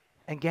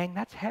 And gang,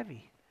 that's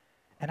heavy.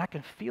 And I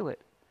can feel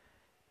it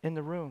in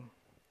the room.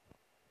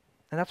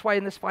 And that's why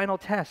in this final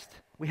test,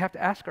 we have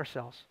to ask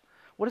ourselves,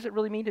 what does it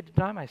really mean to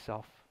deny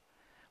myself?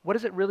 What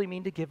does it really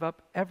mean to give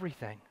up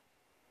everything?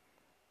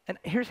 And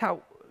here's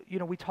how,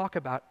 we talk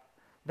about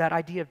that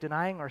idea of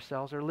denying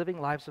ourselves or living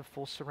lives of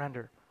full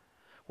surrender.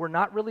 We're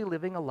not really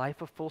living a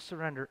life of full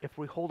surrender if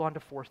we hold on to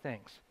 4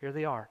 things. Here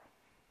they are.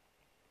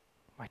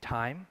 My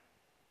time,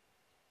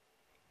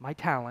 my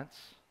talents,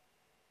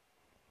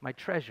 my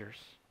treasures,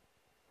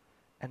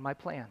 and my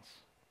plans.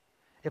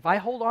 If I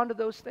hold on to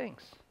those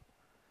things,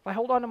 if I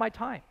hold on to my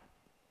time,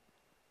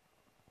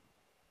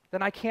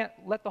 then I can't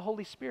let the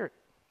Holy Spirit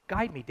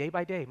guide me day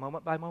by day,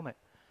 moment by moment,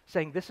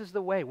 saying, this is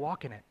the way,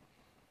 walk in it.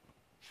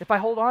 If I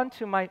hold on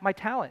to my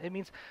talent, it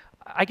means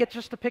I get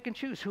just to pick and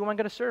choose who am I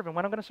going to serve and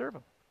when I'm going to serve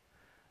them.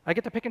 I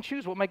get to pick and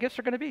choose what my gifts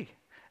are going to be.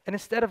 And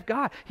instead of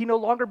God, he no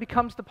longer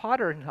becomes the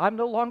potter, and I'm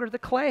no longer the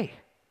clay.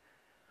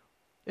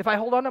 If I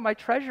hold on to my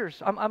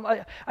treasures,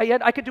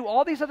 I could do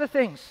all these other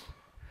things.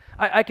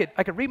 I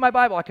could read my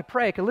Bible, I could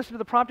pray, I could listen to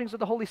the promptings of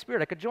the Holy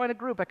Spirit, I could join a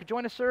group, I could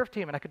join a serve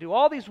team, and I could do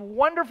all these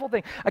wonderful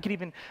things. I could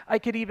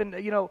even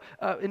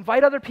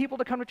invite other people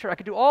to come to church. I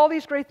could do all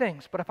these great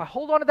things. But if I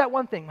hold on to that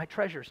one thing, my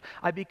treasures,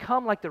 I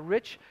become like the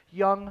rich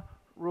young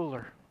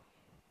ruler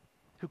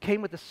who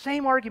came with the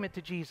same argument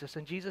to Jesus,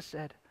 and Jesus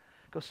said,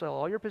 go sell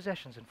all your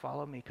possessions and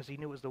follow me, because he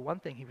knew it was the one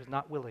thing he was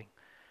not willing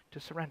to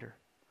surrender.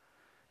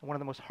 And one of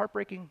the most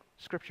heartbreaking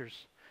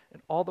scriptures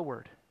in all the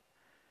Word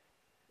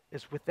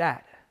is with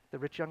that, the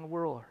rich young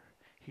ruler,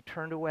 he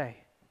turned away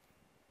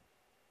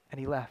and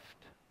he left.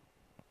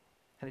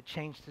 And it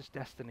changed his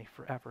destiny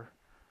forever.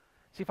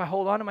 See, if I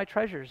hold on to my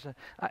treasures,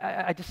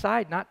 I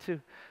decide not to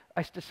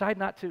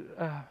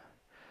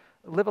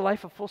live a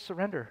life of full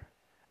surrender.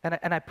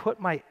 And I put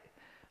my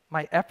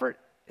effort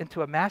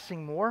into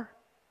amassing more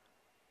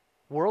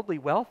worldly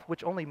wealth,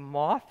 which only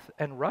moth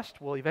and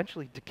rust will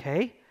eventually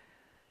decay,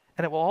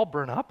 and it will all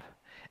burn up,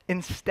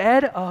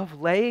 instead of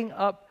laying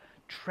up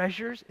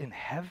treasures in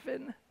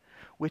heaven,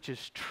 which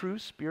is true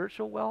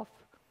spiritual wealth,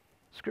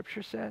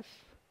 Scripture says.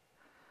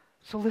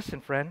 So listen,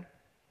 friend.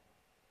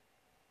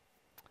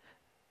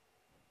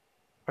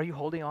 Are you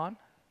holding on?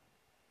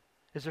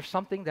 Is there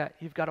something that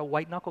you've got a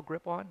white-knuckle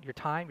grip on? Your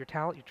time, your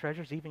talent, your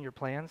treasures, even your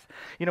plans?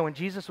 You know, when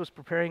Jesus was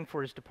preparing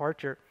for his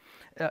departure,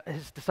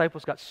 his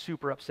disciples got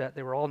super upset.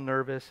 They were all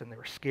nervous and they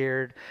were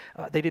scared.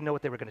 They didn't know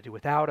what they were going to do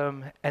without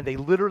him. And they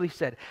literally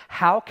said,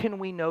 how can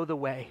we know the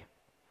way?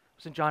 It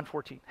was in John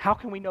 14. How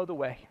can we know the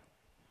way?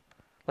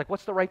 Like,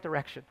 what's the right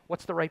direction?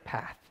 What's the right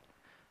path?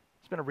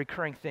 It's been a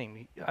recurring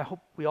theme. I hope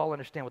we all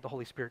understand what the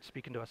Holy Spirit's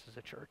speaking to us as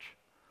a church.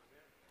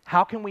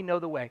 How can we know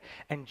the way?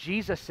 And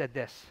Jesus said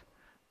this,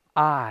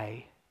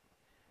 I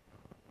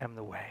am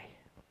the way.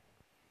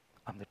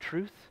 I'm the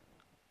truth.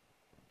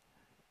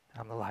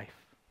 I'm the life.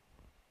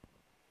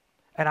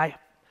 And I'm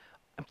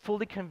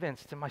fully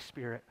convinced in my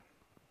spirit,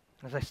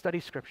 as I study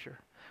Scripture,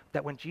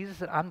 that when Jesus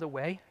said, I'm the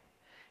way,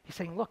 he's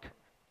saying, look,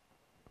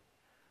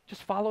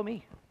 just follow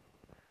me.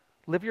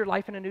 Live your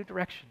life in a new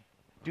direction.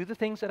 Do the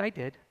things that I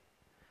did.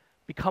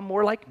 Become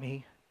more like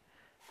me.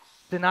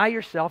 Deny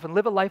yourself and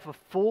live a life of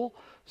full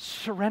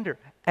surrender.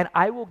 And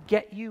I will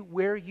get you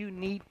where you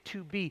need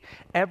to be.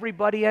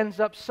 Everybody ends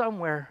up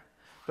somewhere,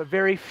 but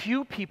very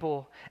few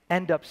people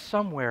end up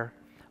somewhere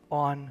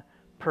on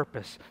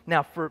purpose.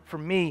 Now, for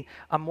me,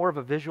 I'm more of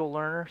a visual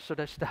learner, so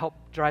just to help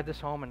drive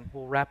this home, and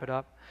we'll wrap it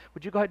up.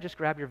 Would you go ahead and just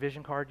grab your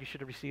vision card? You should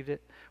have received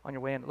it on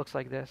your way, and it looks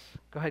like this.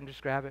 Go ahead and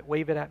just grab it.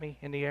 Wave it at me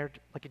in the air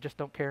like you just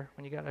don't care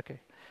when you got it. Okay.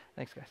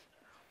 Thanks, guys.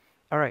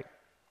 All right.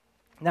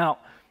 Now,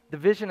 the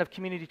vision of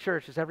Community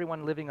Church is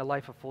everyone living a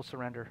life of full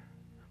surrender.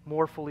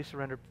 More fully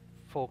surrendered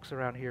folks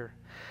around here.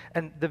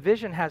 And the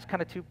vision has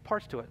kind of two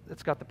parts to it.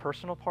 It's got the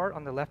personal part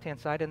on the left-hand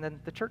side and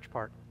then the church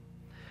part.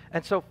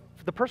 And so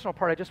for the personal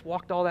part, I just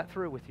walked all that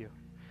through with you.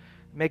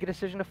 Make a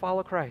decision to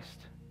follow Christ,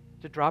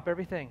 to drop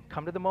everything,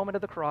 come to the moment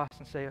of the cross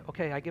and say,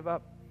 okay, I give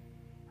up.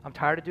 I'm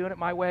tired of doing it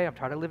my way. I'm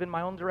tired of living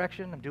my own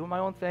direction. I'm doing my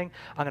own thing.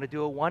 I'm going to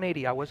do a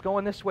 180. I was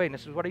going this way, and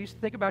this is what I used to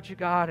think about you,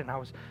 God, and I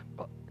was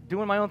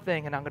doing my own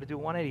thing, and I'm going to do a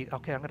 180.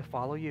 Okay, I'm going to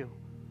follow you.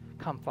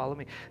 Come, follow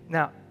me.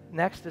 Now,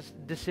 next is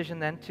decision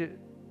then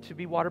to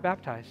be water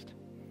baptized.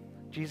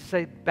 Jesus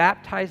said,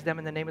 baptize them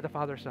in the name of the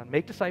Father and Son.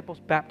 Make disciples,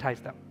 baptize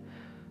them.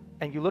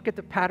 And you look at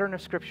the pattern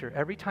of Scripture.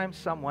 Every time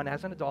someone,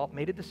 as an adult,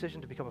 made a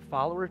decision to become a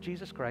follower of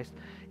Jesus Christ,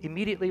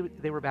 immediately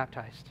they were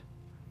baptized.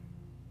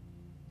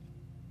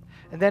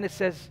 And then it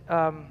says,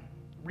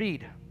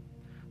 read.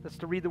 That's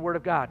to read the Word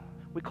of God.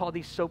 We call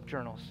these soap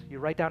journals. You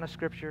write down a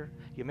Scripture,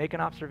 you make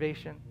an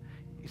observation,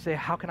 you say,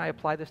 how can I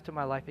apply this to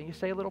my life? And you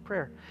say a little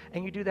prayer.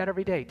 And you do that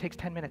every day. It takes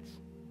 10 minutes.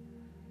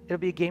 It'll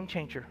be a game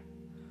changer.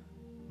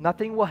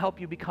 Nothing will help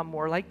you become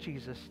more like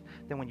Jesus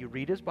than when you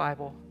read his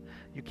Bible,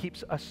 you keep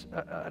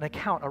an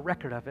account, a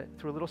record of it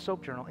through a little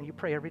soap journal, and you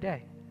pray every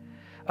day.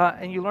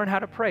 And you learn how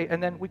to pray.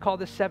 And then we call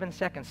this 7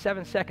 seconds.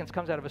 7 seconds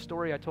comes out of a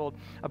story I told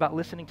about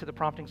listening to the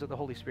promptings of the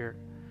Holy Spirit.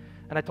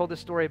 And I told this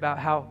story about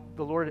how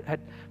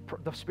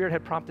the Spirit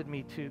had prompted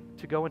me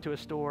to go into a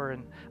store,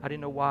 and I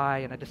didn't know why,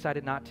 and I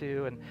decided not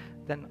to. And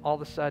then all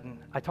of a sudden,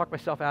 I talked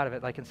myself out of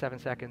it, like in 7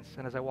 seconds.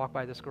 And as I walked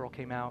by, this girl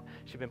came out.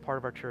 She'd been part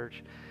of our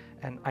church.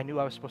 And I knew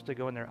I was supposed to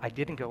go in there. I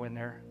didn't go in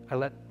there. I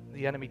let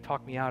the enemy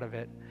talk me out of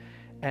it.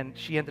 And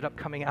she ended up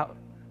coming out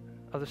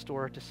of the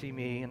store to see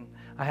me, and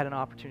I had an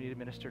opportunity to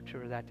minister to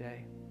her that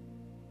day.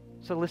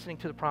 So listening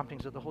to the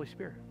promptings of the Holy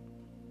Spirit.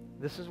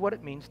 This is what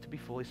it means to be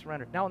fully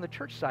surrendered. Now, on the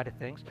church side of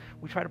things,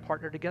 we try to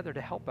partner together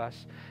to help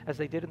us, as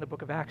they did in the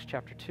book of Acts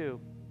chapter 2.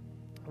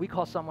 We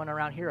call someone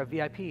around here a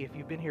VIP if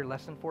you've been here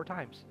less than 4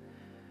 times.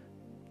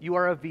 You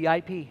are a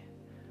VIP.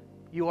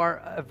 You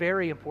are a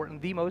very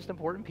important, the most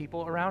important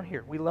people around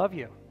here. We love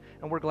you,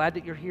 and we're glad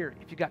that you're here.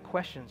 If you've got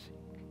questions,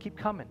 keep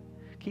coming.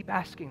 Keep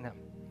asking them.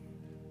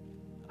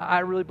 I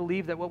really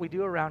believe that what we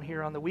do around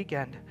here on the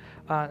weekend,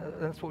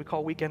 that's what we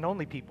call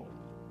weekend-only people.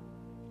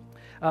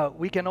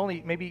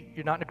 Weekend-only, maybe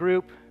you're not in a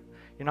group,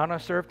 you're not on a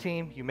serve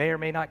team, you may or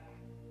may not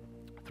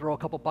throw a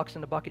couple bucks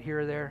in the bucket here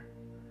or there,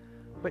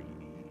 but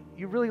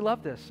you really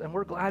love this, and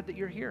we're glad that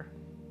you're here,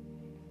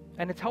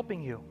 and it's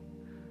helping you.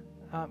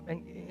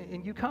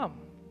 And you come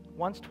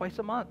once, twice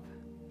a month,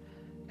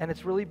 and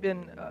it's really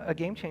been a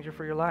game changer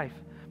for your life.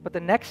 But the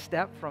next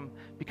step from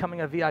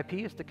becoming a VIP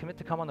is to commit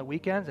to come on the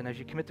weekends, and as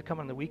you commit to come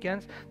on the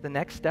weekends, the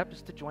next step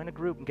is to join a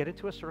group and get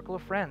into a circle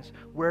of friends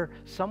where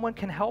someone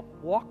can help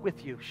walk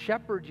with you,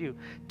 shepherd you,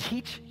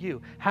 teach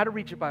you how to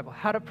read your Bible,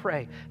 how to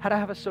pray, how to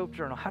have a soap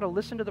journal, how to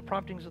listen to the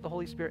promptings of the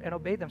Holy Spirit and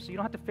obey them, so you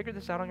don't have to figure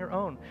this out on your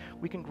own.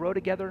 We can grow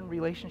together in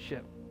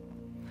relationship.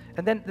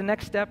 And then the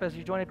next step as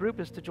you join a group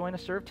is to join a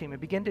serve team and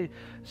begin to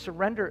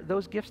surrender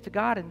those gifts to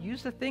God and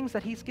use the things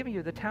that He's given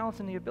you, the talents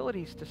and the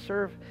abilities to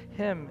serve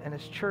Him and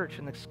His church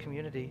and this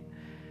community.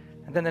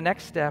 And then the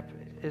next step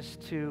is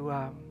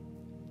to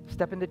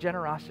step into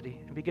generosity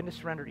and begin to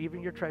surrender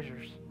even your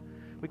treasures.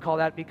 We call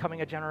that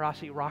becoming a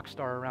generosity rock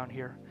star around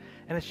here.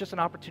 And it's just an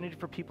opportunity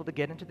for people to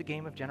get into the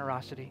game of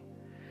generosity.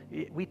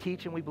 We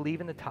teach and we believe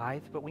in the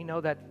tithe, but we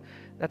know that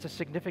that's a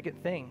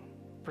significant thing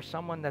for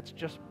someone that's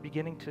just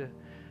beginning to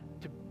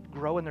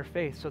grow in their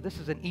faith. So this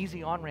is an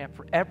easy on-ramp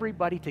for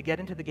everybody to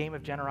get into the game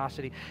of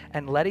generosity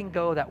and letting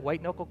go that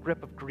white-knuckle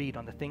grip of greed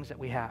on the things that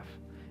we have.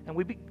 And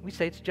we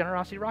say it's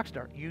Generosity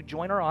Rockstar. You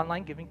join our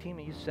online giving team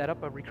and you set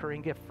up a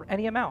recurring gift for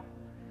any amount.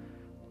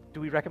 Do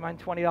we recommend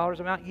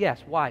 $20 amount?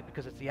 Yes. Why?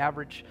 Because it's the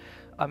average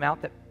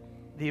amount that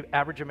the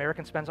average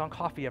American spends on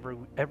coffee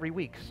every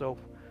week. So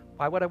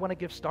why would I want to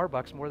give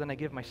Starbucks more than I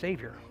give my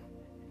Savior?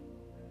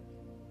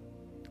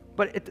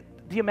 But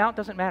the amount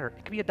doesn't matter.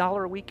 It could be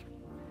 $1 a week.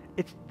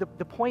 It's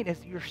the point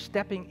is you're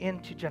stepping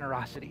into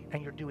generosity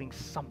and you're doing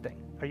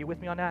something. Are you with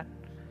me on that?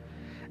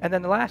 And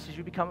then the last is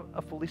you become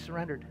a fully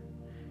surrendered.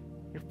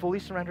 Your fully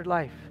surrendered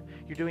life.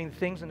 You're doing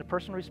things in the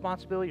personal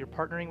responsibility. You're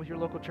partnering with your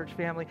local church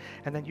family,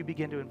 and then you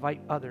begin to invite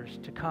others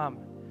to come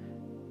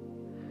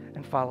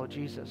and follow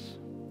Jesus.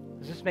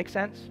 Does this make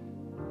sense?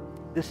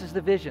 This is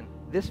the vision.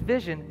 This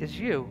vision is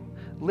you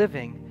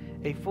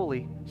living a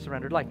fully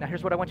surrendered life. Now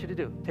here's what I want you to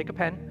do. Take a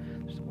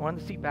pen. There's one on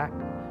the seat back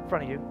in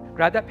front of you.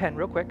 Grab that pen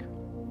real quick.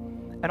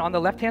 And on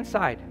the left-hand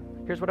side,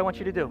 here's what I want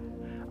you to do.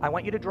 I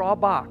want you to draw a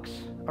box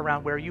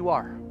around where you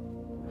are.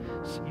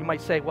 So you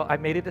might say, well, I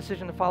made a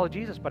decision to follow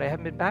Jesus, but I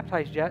haven't been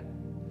baptized yet.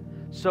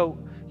 So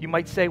you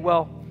might say,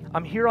 well,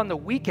 I'm here on the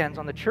weekends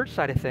on the church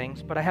side of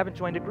things, but I haven't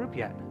joined a group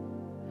yet.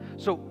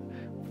 So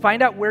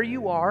find out where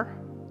you are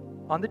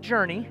on the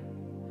journey.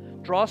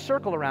 Draw a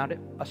circle around it,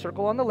 a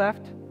circle on the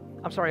left.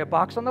 A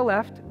box on the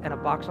left and a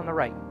box on the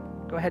right.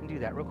 Go ahead and do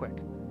that real quick.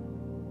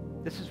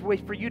 This is a way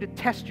for you to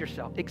test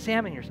yourself,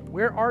 examine yourself.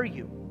 Where are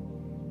you?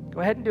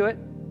 Go ahead and do it.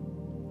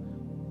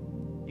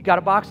 You got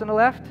a box on the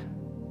left?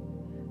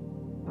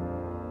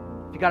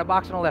 If you got a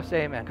box on the left,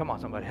 say amen. Come on,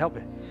 somebody, help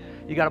it.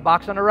 You got a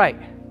box on the right?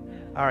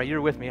 All right,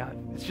 you're with me.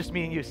 It's just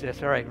me and you,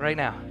 sis. All right, right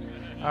now.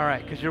 All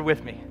right, because you're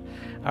with me.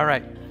 All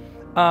right.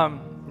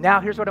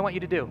 Now, here's what I want you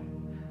to do.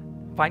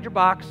 Find your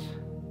box,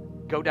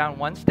 go down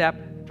one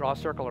step, draw a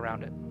circle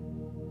around it.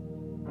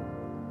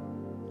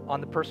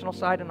 On the personal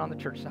side and on the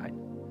church side.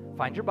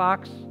 Find your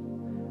box,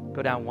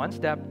 go down one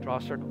step, draw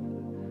a circle.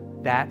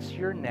 That's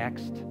your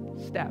next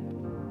step.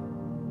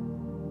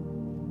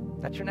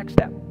 That's your next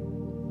step.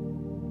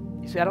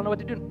 You say, I don't know what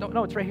to do.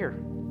 No, it's right here.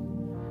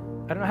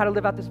 I don't know how to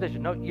live out this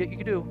vision. No, you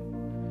can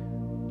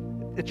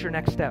do. It's your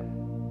next step.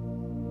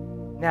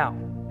 Now,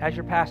 as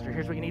your pastor,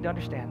 here's what you need to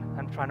understand.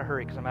 I'm trying to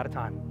hurry because I'm out of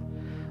time.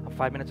 I'm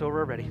 5 minutes over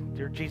already.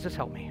 Dear Jesus,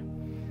 help me.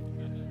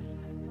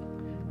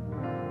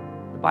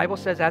 The Bible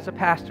says as a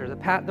pastor,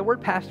 the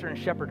word pastor and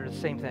shepherd are the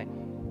same thing.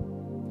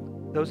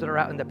 Those that are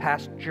out in the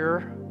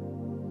pasture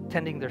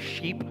tending their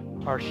sheep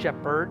are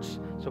shepherds.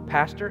 So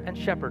pastor and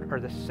shepherd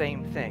are the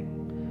same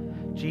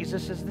thing.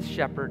 Jesus is the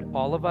shepherd.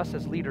 All of us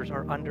as leaders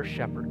are under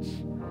shepherds.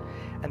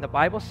 And the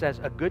Bible says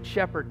a good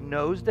shepherd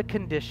knows the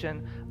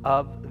condition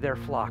of their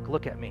flock.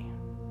 Look at me.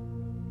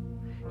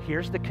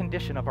 Here's the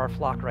condition of our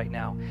flock right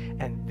now.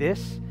 And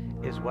this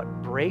is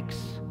what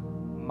breaks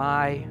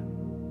my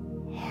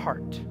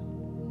heart.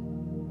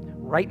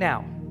 Right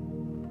now,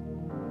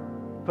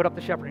 put up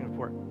the shepherding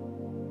report.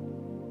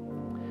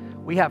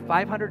 We have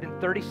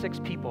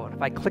 536 people, and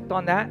if I clicked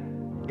on that,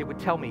 it would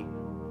tell me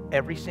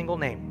every single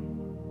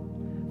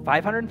name.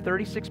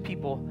 536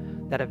 people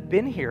that have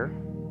been here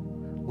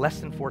less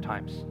than 4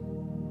 times.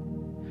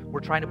 We're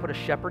trying to put a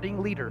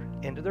shepherding leader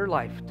into their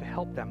life to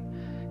help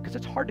them, because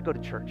it's hard to go to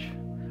church.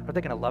 Are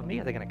they going to love me?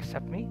 Are they going to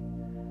accept me?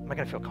 Am I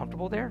going to feel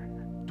comfortable there?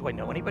 Do I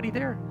know anybody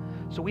there?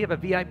 So we have a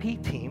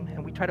VIP team,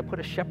 and we try to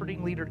put a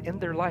shepherding leader in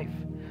their life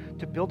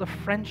to build a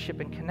friendship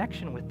and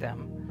connection with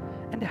them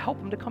and to help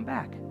them to come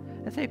back.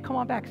 And say, come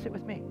on back, sit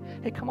with me.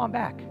 Hey, come on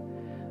back.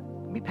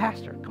 Meet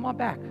pastor, come on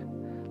back.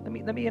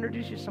 Let me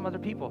introduce you to some other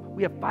people.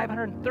 We have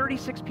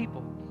 536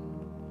 people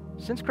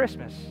since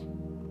Christmas,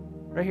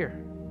 right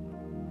here.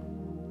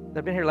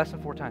 They've been here less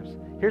than 4 times.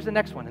 Here's the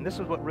next one, and this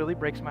is what really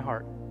breaks my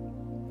heart.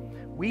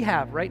 We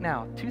have right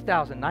now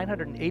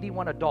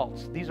 2,981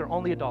 adults. These are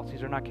only adults.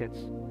 These are not kids.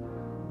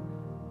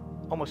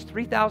 Almost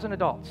 3,000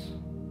 adults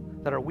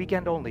that are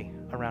weekend only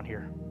around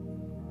here.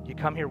 You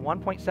come here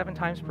 1.7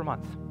 times per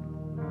month.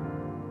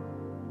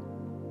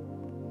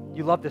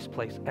 You love this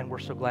place, and we're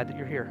so glad that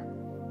you're here.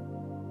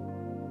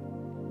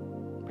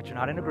 But you're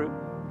not in a group.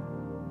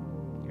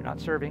 You're not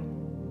serving.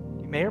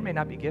 You may or may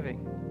not be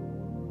giving.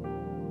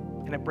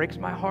 And it breaks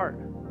my heart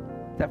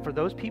that for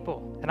those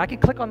people, and I can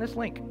click on this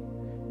link,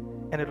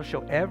 and it'll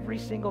show every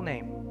single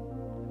name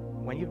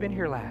when you've been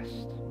here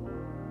last.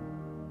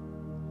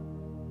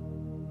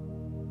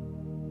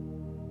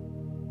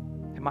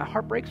 And my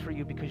heart breaks for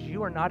you because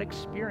you are not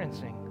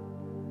experiencing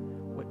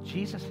what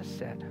Jesus has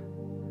said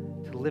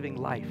to living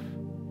life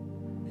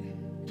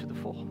to the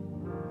full.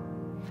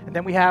 And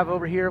then we have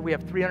over here, we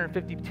have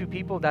 352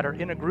 people that are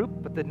in a group,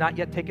 but they're not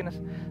yet taken a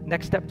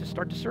next step to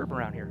start to serve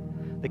around here.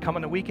 They come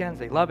on the weekends,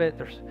 they love it,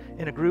 they're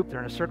in a group,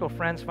 they're in a circle of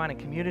friends, finding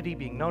community,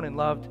 being known and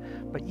loved,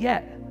 but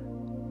yet,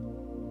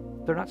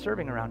 they're not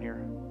serving around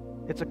here.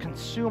 It's a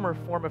consumer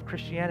form of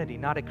Christianity,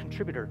 not a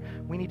contributor.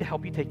 We need to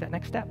help you take that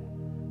next step.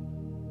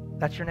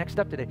 That's your next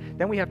step today.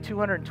 Then we have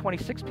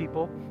 226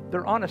 people.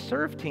 They're on a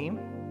serve team,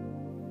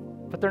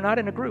 but they're not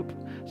in a group.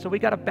 So we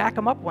got to back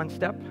them up one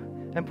step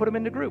and put them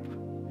in the group.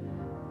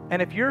 And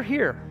if you're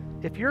here,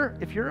 if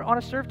you're on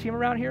a serve team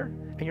around here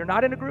and you're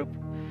not in a group,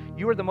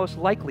 you are the most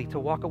likely to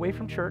walk away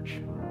from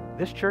church,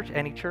 this church,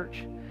 any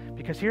church.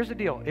 Because here's the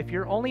deal. If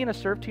you're only in a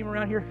serve team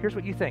around here, here's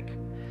what you think.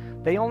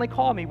 They only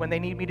call me when they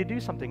need me to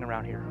do something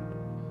around here.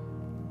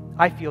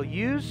 I feel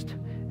used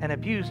and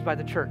abused by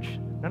the church.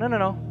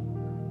 No.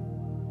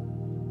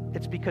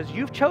 It's because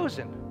you've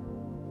chosen,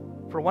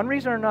 for one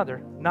reason or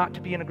another, not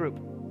to be in a group.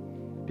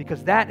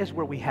 Because that is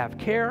where we have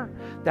care.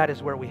 That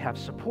is where we have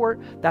support.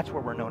 That's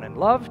where we're known and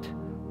loved.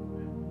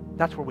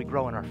 That's where we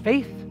grow in our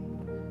faith.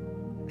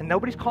 And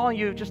nobody's calling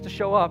you just to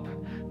show up.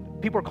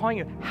 People are calling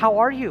you, how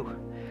are you?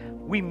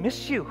 We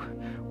miss you.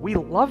 We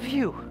love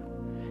you.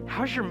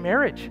 How's your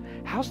marriage?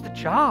 How's the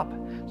job?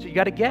 So you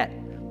got to get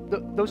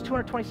those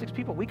 226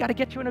 people. We got to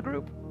get you in a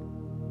group.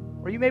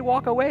 Or you may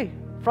walk away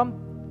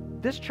from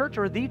this church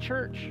or the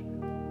church.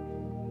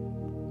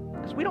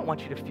 Because we don't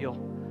want you to feel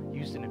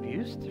used and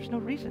abused. There's no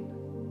reason.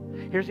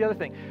 Here's the other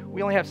thing.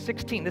 We only have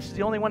 16. This is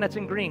the only one that's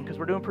in green because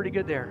we're doing pretty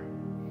good there.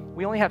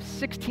 We only have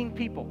 16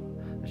 people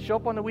that show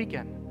up on the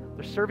weekend.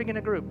 They're serving in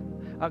a group.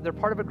 They're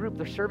part of a group.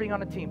 They're serving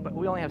on a team. But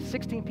we only have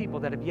 16 people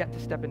that have yet to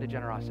step into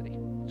generosity.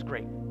 It's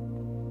great.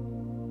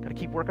 Got to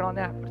keep working on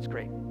that, but it's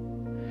great.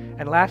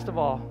 And last of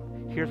all,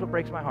 here's what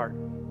breaks my heart.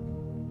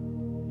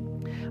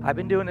 I've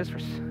been doing this for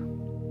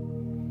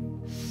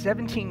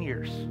 17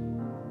 years.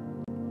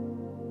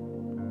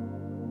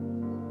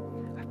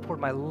 I've poured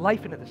my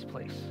life into this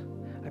place.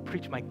 I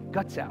preach my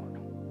guts out.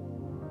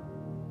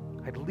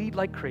 I'd lead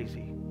like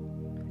crazy.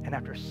 And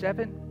after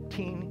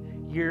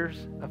 17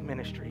 years of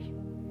ministry,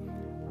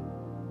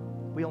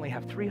 we only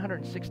have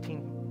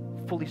 316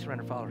 fully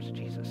surrendered followers of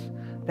Jesus.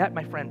 That,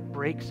 my friend,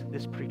 breaks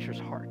this preacher's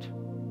heart.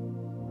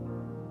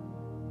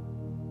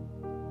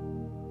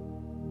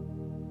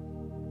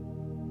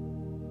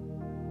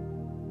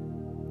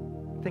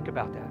 Think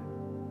about that.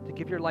 To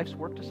give your life's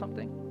work to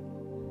something,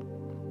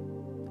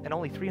 and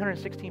only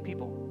 316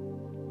 people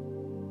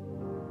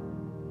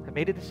have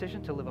made a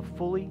decision to live a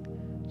fully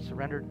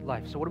surrendered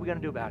life. So what are we going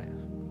to do about it?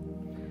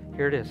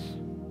 Here it is.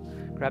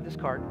 Grab this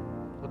card.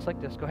 Looks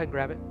like this. Go ahead and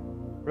grab it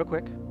real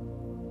quick.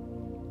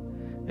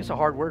 It's a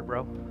hard word,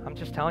 bro. I'm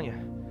just telling you.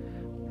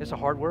 It's a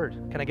hard word.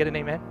 Can I get an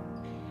amen?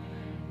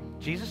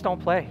 Jesus don't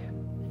play.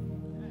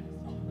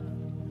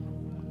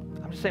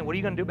 I'm just saying, what are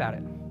you going to do about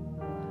it?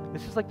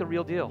 This is like the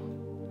real deal.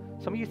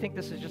 Some of you think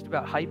this is just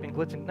about hype and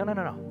glitz.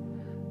 No.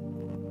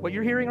 What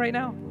you're hearing right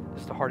now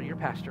is the heart of your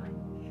pastor.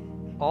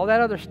 All that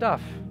other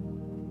stuff,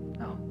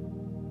 no.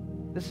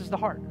 This is the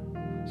heart.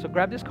 So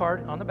grab this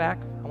card on the back.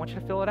 I want you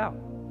to fill it out.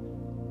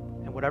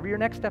 And whatever your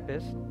next step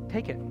is,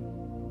 take it.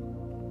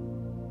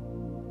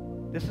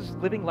 This is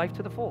living life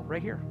to the full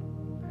right here.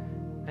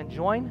 And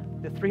join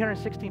the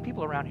 316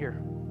 people around here.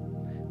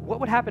 What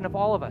would happen if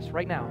all of us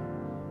right now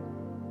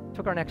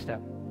took our next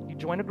step? You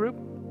join a group.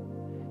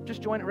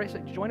 Just join it,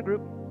 right? Join a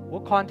group.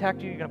 We'll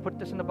contact you. You're going to put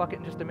this in the bucket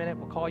in just a minute.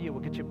 We'll call you.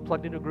 We'll get you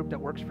plugged into a group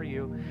that works for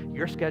you,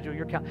 your schedule,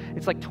 your calendar.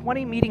 It's like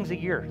 20 meetings a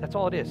year. That's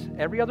all it is.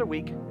 Every other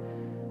week.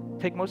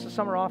 Take most of the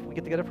summer off. We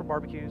get together for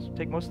barbecues.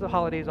 Take most of the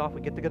holidays off. We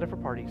get together for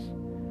parties.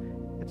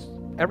 It's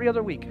every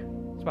other week.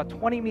 It's about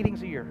 20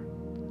 meetings a year.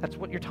 That's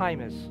what your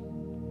time is.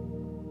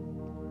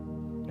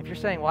 If you're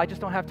saying, well, I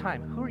just don't have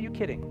time, who are you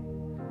kidding?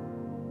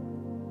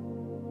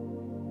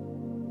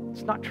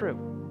 It's not true.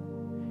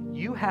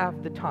 You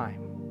have the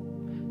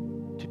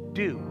time to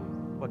do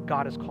what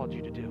God has called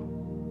you to do.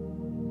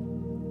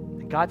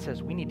 And God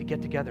says we need to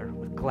get together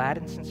with glad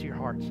and sincere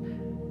hearts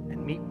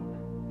and meet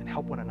and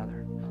help one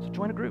another. So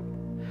join a group.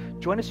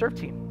 Join a serve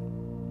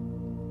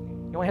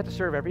team. You only have to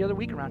serve every other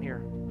week around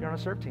here if you're on a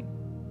serve team.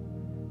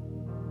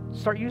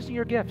 Start using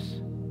your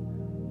gifts.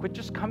 Quit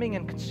just coming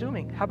and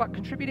consuming. How about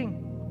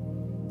contributing?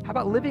 How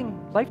about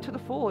living life to the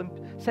full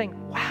and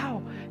saying,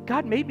 wow,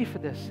 God made me for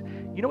this.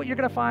 You know what you're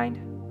going to find?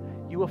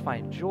 You will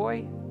find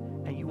joy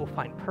and you will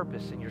find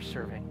purpose in your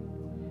serving.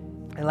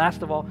 And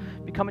last of all,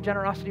 become a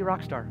generosity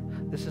rock star.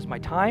 This is my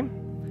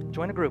time,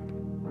 join a group.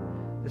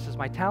 This is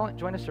my talent,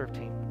 join a serve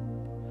team.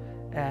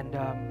 And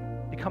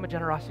become a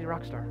generosity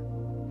rock star.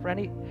 For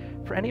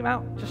any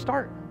amount, just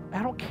start.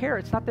 I don't care,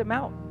 it's not the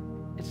amount.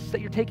 It's just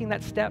that you're taking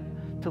that step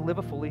to live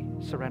a fully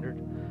surrendered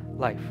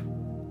life.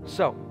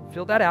 So,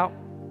 fill that out.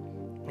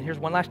 And here's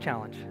one last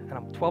challenge, and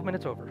I'm 12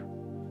 minutes over.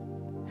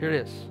 Here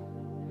it is.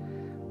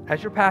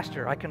 As your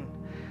pastor, I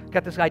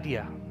got this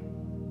idea.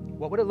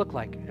 What would it look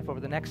like if over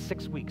the next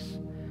 6 weeks,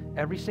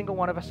 every single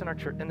one of us in our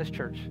church, in this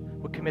church,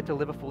 would commit to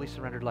live a fully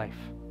surrendered life?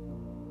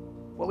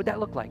 What would that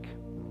look like?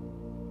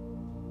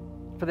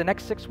 For the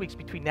next 6 weeks,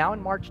 between now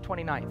and March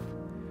 29th,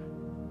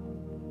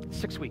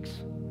 6 weeks.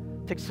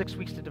 It takes 6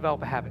 weeks to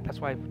develop a habit. That's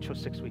why I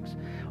chose 6 weeks.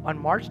 On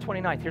March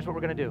 29th, here's what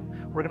we're going to do.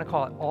 We're going to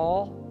call it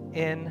All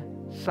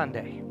In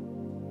Sunday.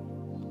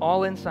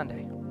 All In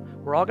Sunday.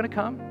 We're all going to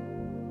come,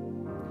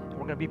 and we're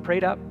going to be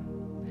prayed up,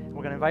 and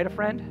we're going to invite a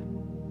friend,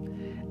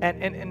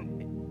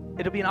 and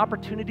it'll be an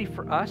opportunity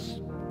for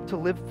us to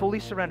live fully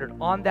surrendered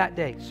on that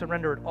day,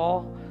 surrender it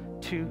all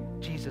to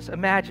Jesus.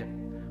 Imagine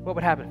what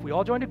would happen if we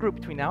all joined a group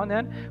between now and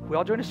then, if we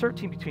all joined a serve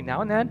team between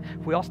now and then,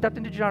 if we all stepped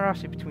into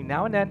generosity between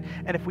now and then,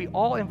 and if we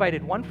all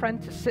invited one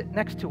friend to sit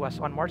next to us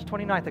on March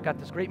 29th. I got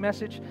this great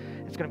message.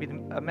 It's going to be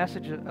a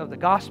message of the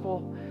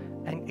gospel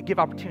and give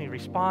opportunity to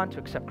respond, to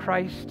accept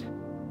Christ.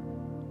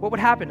 What would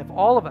happen if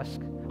all of us,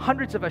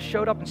 hundreds of us,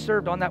 showed up and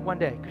served on that one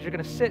day? Because you're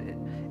going to sit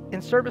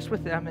in service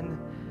with them and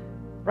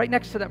right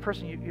next to that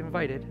person you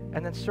invited,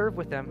 and then serve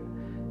with them,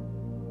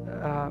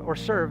 or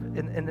serve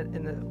in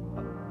the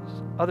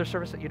other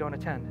service that you don't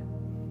attend.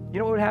 You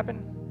know what would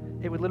happen?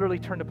 It would literally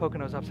turn the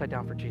Poconos upside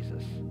down for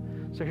Jesus.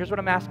 So here's what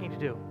I'm asking you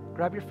to do.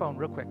 Grab your phone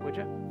real quick, would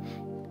you?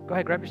 Go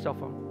ahead, grab your cell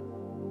phone.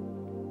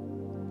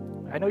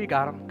 I know you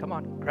got them. Come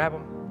on, grab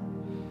them.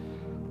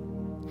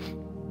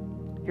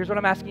 Here's what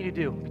I'm asking you to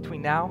do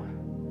between now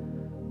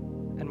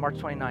and March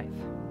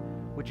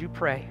 29th. Would you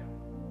pray?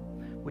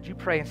 Would you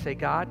pray and say,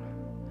 God,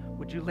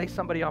 would you lay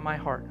somebody on my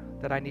heart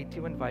that I need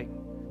to invite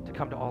to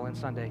come to All In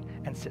Sunday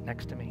and sit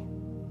next to me?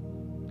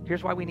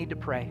 Here's why we need to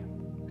pray.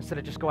 Instead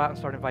of just go out and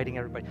start inviting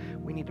everybody.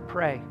 We need to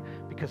pray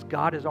because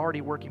God is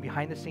already working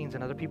behind the scenes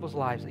in other people's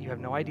lives that you have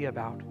no idea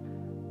about.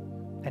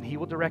 And He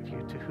will direct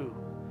you to who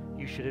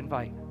you should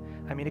invite.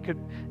 I mean, it could,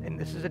 and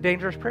this is a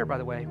dangerous prayer, by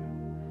the way,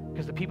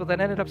 because the people that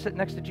ended up sitting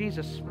next to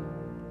Jesus,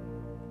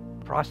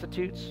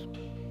 prostitutes,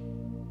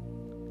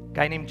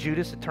 guy named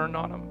Judas that turned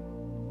on him,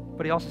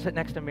 but he also sat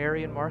next to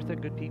Mary and Martha,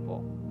 good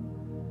people.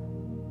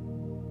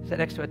 He sat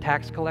next to a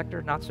tax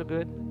collector, not so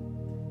good,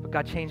 but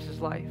God changed his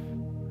life.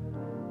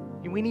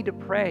 And we need to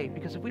pray,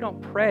 because if we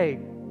don't pray,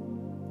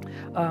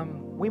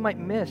 we might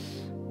miss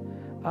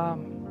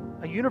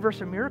a universe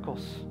of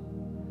miracles,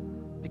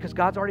 because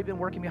God's already been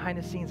working behind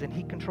the scenes and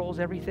He controls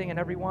everything and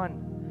everyone.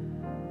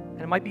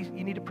 And it might be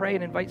you need to pray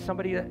and invite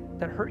somebody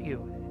that hurt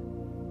you.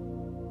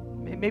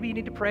 Maybe you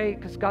need to pray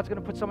because God's going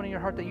to put someone in your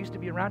heart that used to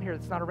be around here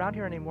that's not around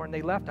here anymore and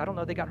they left. I don't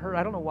know, they got hurt.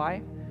 I don't know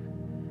why.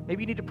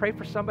 Maybe you need to pray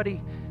for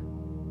somebody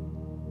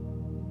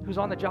who's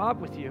on the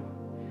job with you,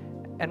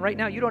 and right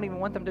now you don't even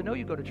want them to know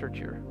you go to church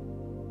here.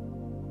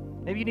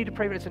 Maybe you need to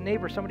pray for it's a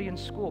neighbor, somebody in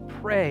school.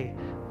 Pray.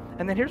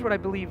 And then here's what I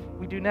believe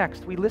we do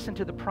next. We listen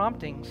to the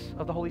promptings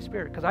of the Holy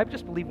Spirit, because I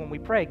just believe when we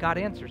pray, God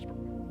answers.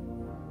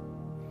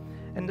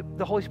 And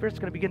the Holy Spirit's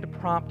going to begin to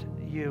prompt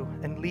you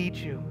and lead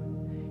you.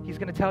 He's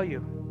going to tell you.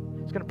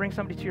 He's going to bring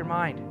somebody to your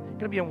mind. You're going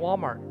to be in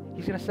Walmart.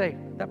 He's going to say,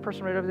 that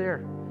person right over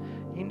there,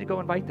 you need to go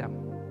invite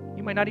them.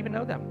 You might not even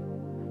know them,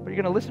 but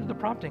you're going to listen to the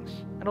promptings,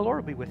 and the Lord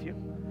will be with you.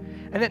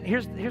 And then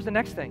here's the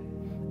next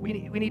thing. We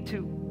need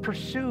to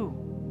pursue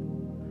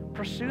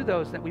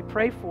those that we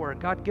pray for,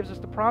 and God gives us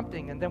the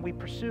prompting, and then we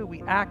pursue,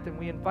 we act, and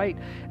we invite.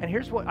 And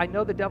here's what I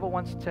know the devil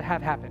wants to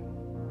have happen.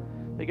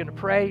 You're going to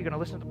pray, you're going to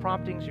listen to the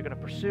promptings, you're going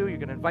to pursue, you're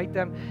going to invite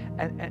them,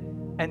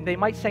 and they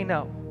might say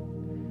no.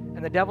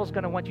 And the devil's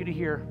going to want you to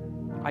hear,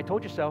 I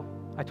told you so.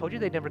 I told you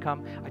they'd never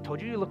come. I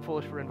told you look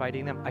foolish for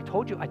inviting them. I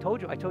told you.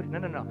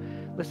 No.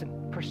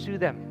 Listen, pursue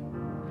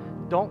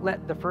them. Don't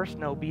let the first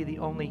no be the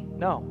only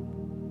no.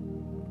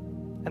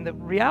 And the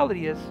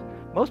reality is,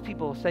 most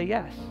people will say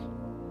yes.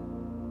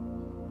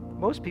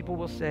 Most people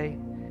will say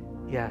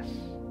yes.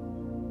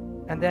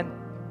 And then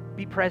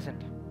be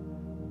present.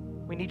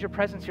 We need your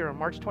presence here on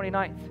March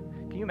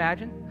 29th. Can you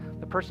imagine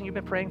the person you've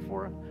been praying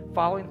for,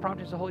 following the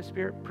promptings of the Holy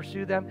Spirit,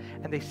 pursue them,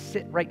 and they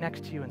sit right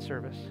next to you in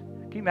service?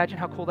 Can you imagine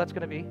how cool that's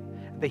going to be?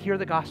 They hear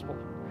the gospel.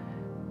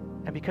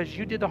 And because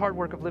you did the hard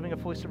work of living a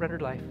fully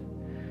surrendered life,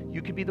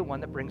 you could be the one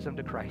that brings them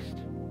to Christ.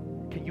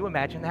 Can you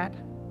imagine that?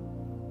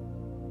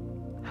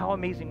 How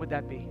amazing would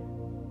that be?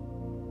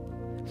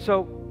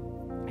 So,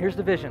 here's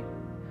the vision.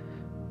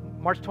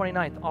 March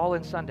 29th, All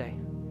In Sunday.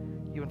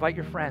 You invite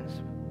your friends.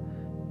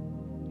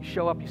 You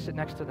show up, you sit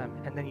next to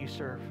them, and then you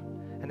serve.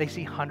 And they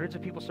see hundreds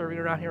of people serving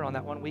around here on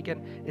that one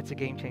weekend. It's a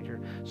game changer.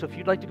 So if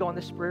you'd like to go on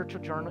this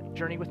spiritual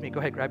journey with me, go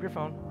ahead, grab your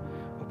phone,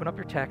 open up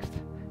your text,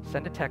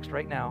 send a text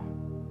right now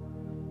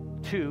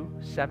to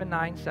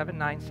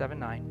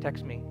 797979.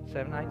 Text me,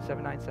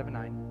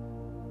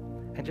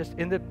 797979. And just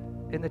in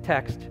the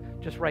text,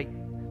 just write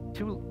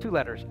two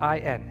letters,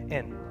 I-N,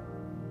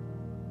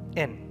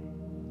 in.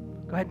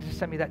 Go ahead and just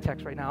send me that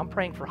text right now. I'm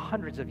praying for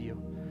hundreds of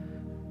you,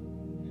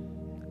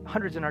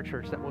 hundreds in our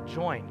church that will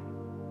join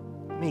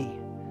me,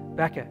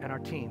 Becca, and our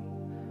team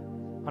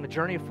on a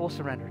journey of full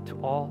surrender to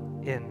All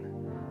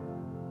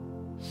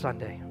In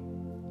Sunday.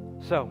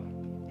 So,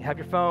 you have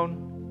your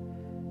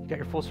phone, you got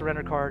your full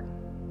surrender card.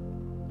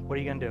 What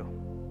are you going to do?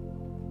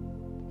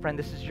 Friend,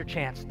 this is your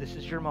chance. This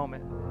is your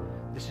moment.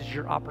 This is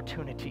your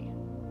opportunity.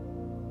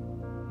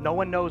 No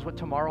one knows what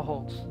tomorrow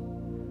holds.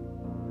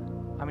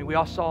 I mean, we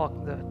all saw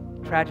the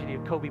tragedy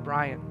of Kobe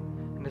Bryant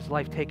and his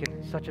life taken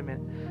in such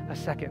a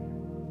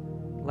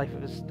second. Life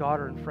of his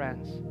daughter and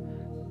friends.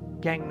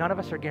 Gang, none of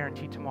us are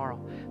guaranteed tomorrow.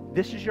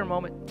 This is your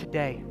moment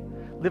today.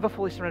 Live a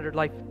fully surrendered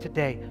life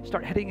today.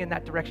 Start heading in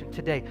that direction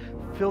today.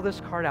 Fill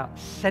this card out.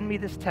 Send me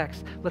this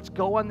text. Let's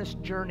go on this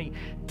journey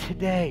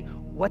today.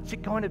 What's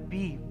it going to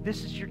be?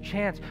 This is your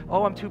chance.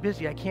 Oh, I'm too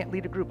busy. I can't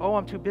lead a group. Oh,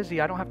 I'm too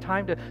busy. I don't have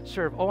time to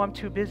serve. Oh, I'm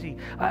too busy.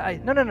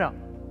 No.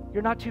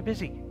 You're not too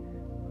busy.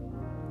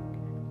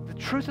 The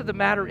truth of the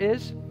matter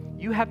is,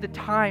 you have the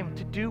time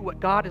to do what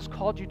God has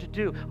called you to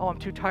do. Oh, I'm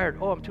too tired.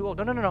 Oh, I'm too old.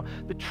 No.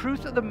 The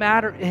truth of the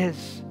matter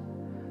is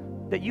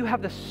that you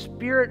have the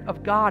Spirit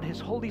of God, His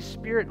Holy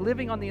Spirit,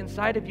 living on the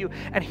inside of you,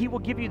 and He will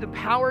give you the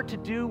power to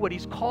do what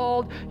He's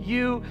called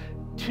you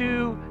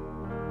to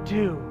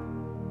do.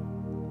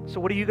 So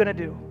what are you going to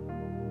do?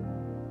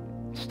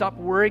 Stop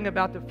worrying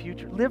about the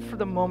future. Live for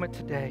the moment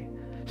today.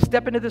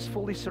 Step into this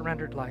fully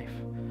surrendered life.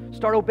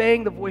 Start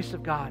obeying the voice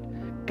of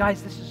God.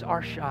 Guys, this is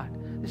our shot.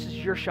 This is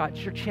your shot.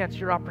 It's your chance,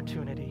 your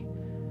opportunity.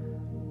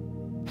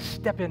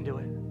 Step into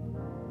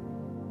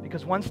it.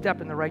 Because one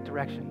step in the right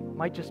direction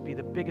might just be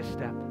the biggest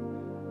step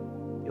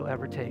you'll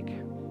ever take.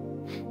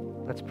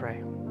 Let's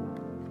pray.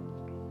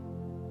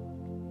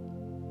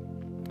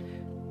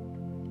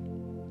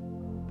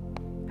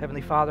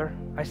 Heavenly Father,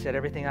 I said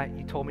everything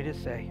you told me to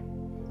say.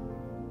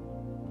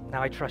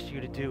 Now I trust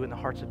you to do in the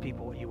hearts of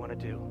people what you want to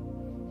do.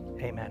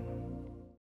 Amen.